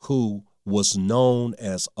who was known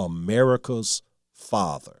as America's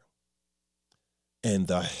father. And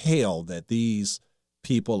the hell that these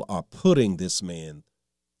people are putting this man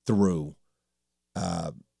through,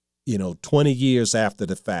 20 years after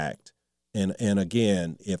the fact. And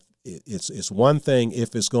again, if it's one thing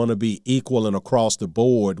if it's going to be equal and across the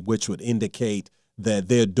board, which would indicate that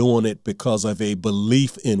they're doing it because of a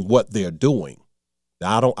belief in what they're doing.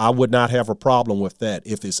 I would not have a problem with that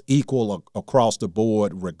if it's equal across the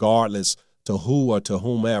board, regardless to who or to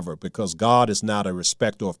whomever, because God is not a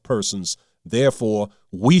respecter of persons. Therefore,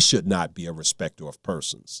 we should not be a respecter of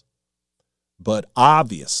persons. But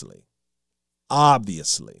obviously,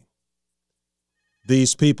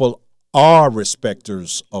 these people are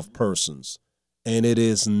respecters of persons, and it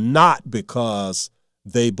is not because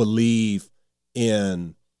they believe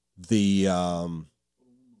in the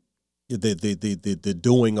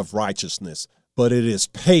doing of righteousness, but it is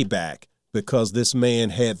payback because this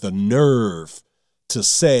man had the nerve to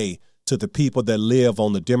say to the people that live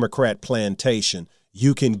on the Democrat plantation,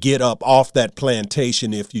 you can get up off that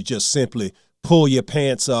plantation if you just simply pull your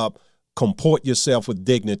pants up, comport yourself with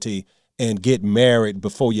dignity, and get married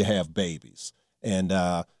before you have babies. And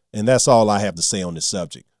that's all I have to say on this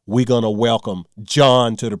subject. We're going to welcome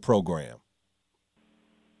John to the program.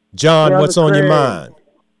 John, Brother what's on your mind?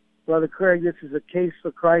 Brother Craig, this is a case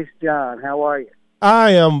for Christ, John. How are you?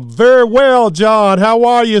 I am very well, John. How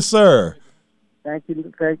are you, sir? Thank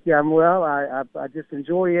you. I'm well. I just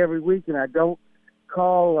enjoy you every week, and I don't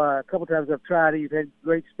call. A couple times I've tried. You've had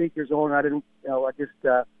great speakers on. I didn't. I just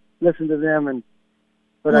listened to them,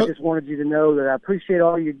 but I just wanted you to know that I appreciate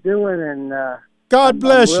all you're doing, and God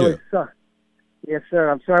bless really you. Yes, sir.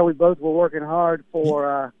 I'm sorry we both were working hard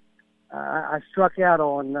for. I struck out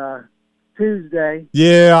on Tuesday.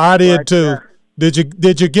 Yeah, I did too. Did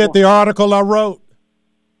you get the article I wrote?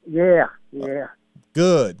 Yeah.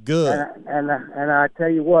 Good. And I tell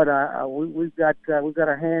you what, we've got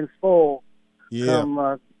our hands full.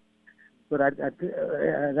 Yeah. But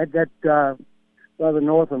that Brother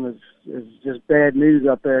Northam is just bad news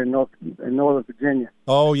up there in Northern Virginia.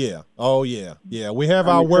 Oh yeah. We have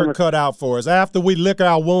our work cut out for us. After we lick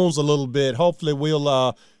our wounds a little bit, hopefully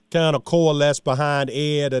we'll kind of coalesce behind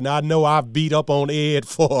Ed. And I know I've beat up on Ed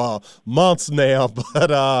for months now,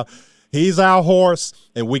 but he's our horse,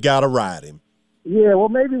 and we got to ride him. Yeah, well,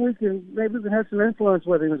 maybe we can have some influence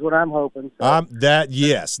with him is what I'm hoping. So. And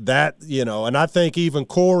I think even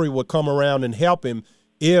Corey would come around and help him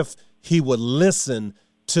if he would listen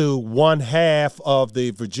to one half of the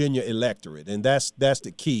Virginia electorate, and that's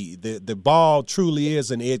the key. The ball truly is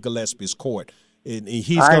in Ed Gillespie's court, and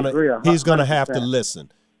he's gonna have to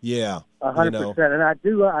listen. Yeah, 100%. And I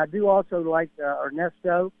do also like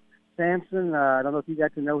Ernesto Sampson. I don't know if you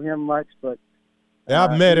got to know him much, but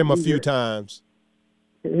I've met him a few times.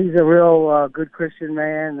 He's a real good Christian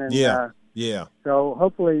man, and yeah. So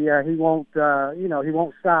hopefully he won't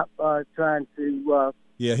stop trying to.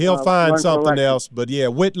 Yeah, he'll find something else. But yeah,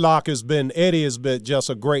 Whitlock Eddie has been just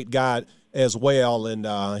a great guy as well, and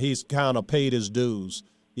he's kind of paid his dues.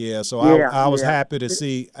 Yeah, so I was happy to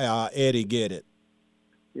see Eddie get it.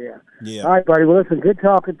 Yeah. All right, buddy. Well, listen, good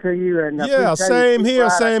talking to you. And same here.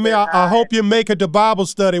 I hope you make it to Bible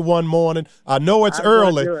study one morning. I know it's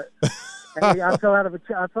early. Hey, I fell out of a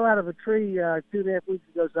tree 2.5 weeks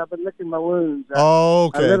ago, so I've been licking my wounds.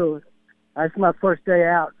 Okay. That's my first day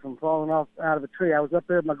out from falling out of a tree. I was up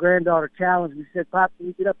there. My granddaughter challenged me. She said, "Pop, can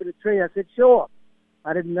you get up in the tree?" I said, "Sure."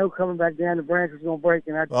 I didn't know coming back down the branch was going to break,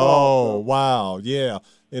 and I'd fall. Oh, wow, yeah.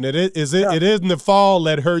 And it isn't the fall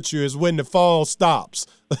that hurts you. It's when the fall stops.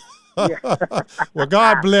 Well,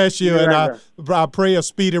 God bless you, and I pray a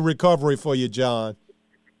speedy recovery for you, John.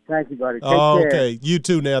 Thank you, buddy. Take care. Okay, you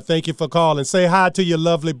too now. Thank you for calling. Say hi to your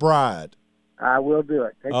lovely bride. I will do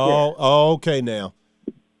it. Take care. Okay now.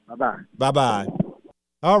 Bye-bye. Bye-bye.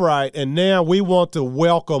 All right, and now we want to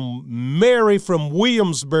welcome Mary from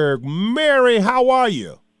Williamsburg. Mary, how are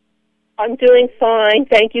you? I'm doing fine.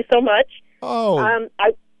 Thank you so much. Oh.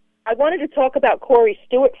 I wanted to talk about Corey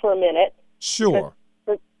Stewart for a minute. Sure.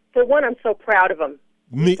 For one, I'm so proud of him.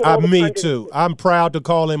 Me too. I'm proud to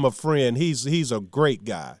call him a friend. He's a great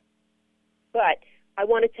guy. But I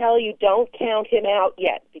want to tell you, don't count him out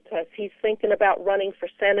yet, because he's thinking about running for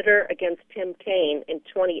senator against Tim Kaine in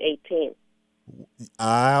 2018.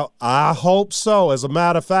 I hope so. As a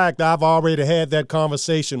matter of fact, I've already had that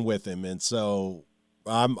conversation with him, and so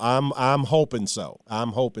I'm hoping so. I'm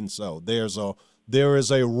hoping so. There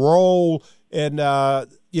is a role, and I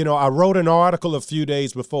wrote an article a few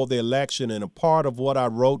days before the election, and a part of what I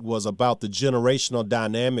wrote was about the generational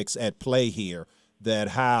dynamics at play here. That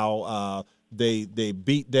how they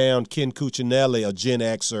beat down Ken Cuccinelli, a Gen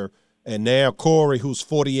Xer, and now Corey, who's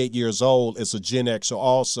 48 years old, is a Gen Xer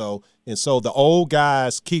also. And so the old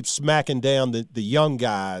guys keep smacking down the young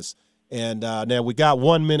guys. And now we got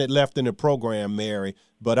 1 minute left in the program, Mary,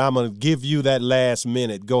 but I'm going to give you that last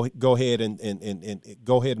minute. Go ahead and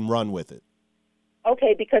go ahead and run with it.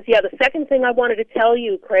 Okay, because, the second thing I wanted to tell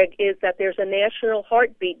you, Craig, is that there's a national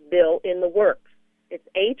heartbeat bill in the works. It's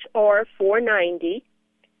H.R. 490,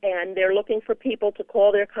 and they're looking for people to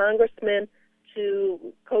call their congressmen to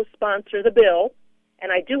co-sponsor the bill.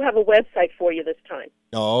 And I do have a website for you this time.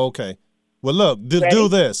 Oh, okay. Well, look, do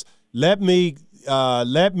this. Let me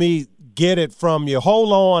get it from you.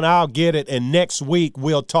 Hold on, I'll get it, and next week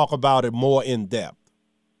we'll talk about it more in depth.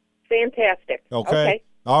 Fantastic. Okay.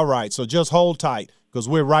 All right, so just hold tight, because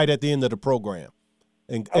we're right at the end of the program.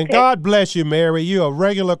 And God bless you, Mary. You're a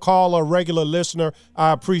regular caller, regular listener.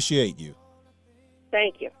 I appreciate you.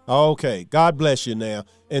 Thank you. Okay. God bless you now.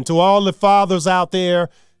 And to all the fathers out there,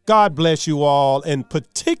 God bless you all. And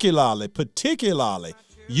particularly,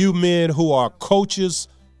 you men who are coaches,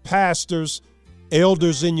 pastors,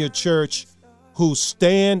 elders in your church who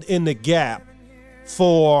stand in the gap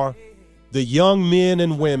for the young men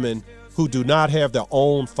and women who do not have their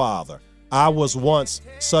own father. I was once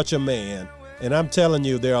such a man. And I'm telling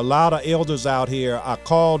you, there are a lot of elders out here. I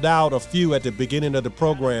called out a few at the beginning of the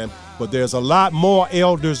program, but there's a lot more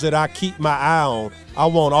elders that I keep my eye on. I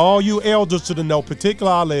want all you elders to know,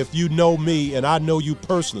 particularly if you know me and I know you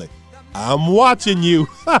personally, I'm watching you.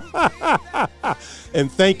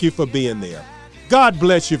 And thank you for being there. God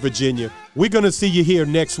bless you, Virginia. We're going to see you here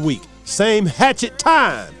next week. Same Hatchet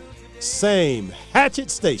time, same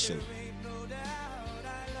Hatchet station.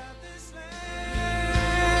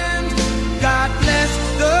 God bless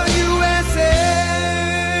the USA.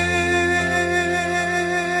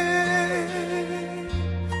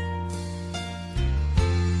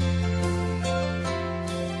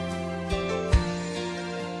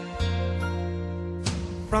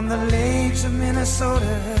 From the lakes of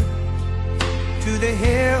Minnesota to the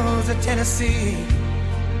hills of Tennessee,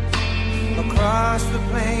 across the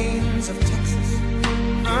plains of Texas,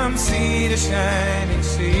 from sea to shining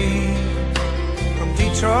sea. From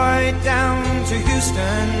Detroit down to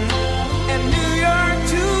Houston and New York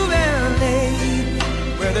to LA,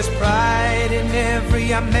 where there's pride in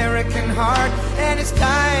every American heart, and it's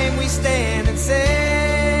time we stand and say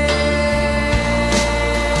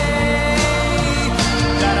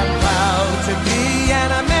that I'm proud to be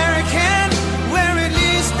an American, where at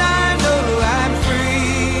least I know I'm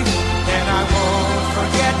free, and I won't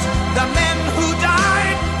forget the men who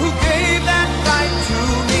died, who gave that right to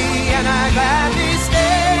me, and I gladly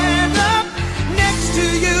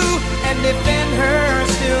and defend her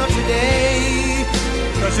still today,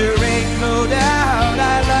 'cause there ain't no doubt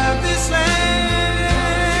I love this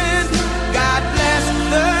land. God bless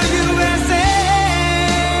the USA.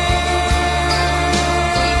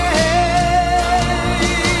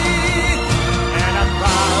 And I'm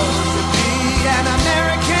proud to be an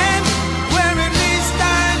American, where at least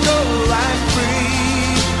I know I'm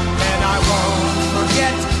free, and I won't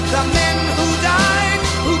forget the men who died,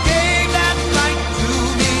 who gave that right to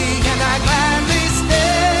me. I gladly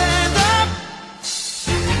stand up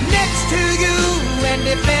next to you and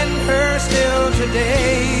defend her still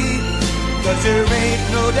today, 'cause there ain't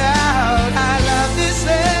no doubt I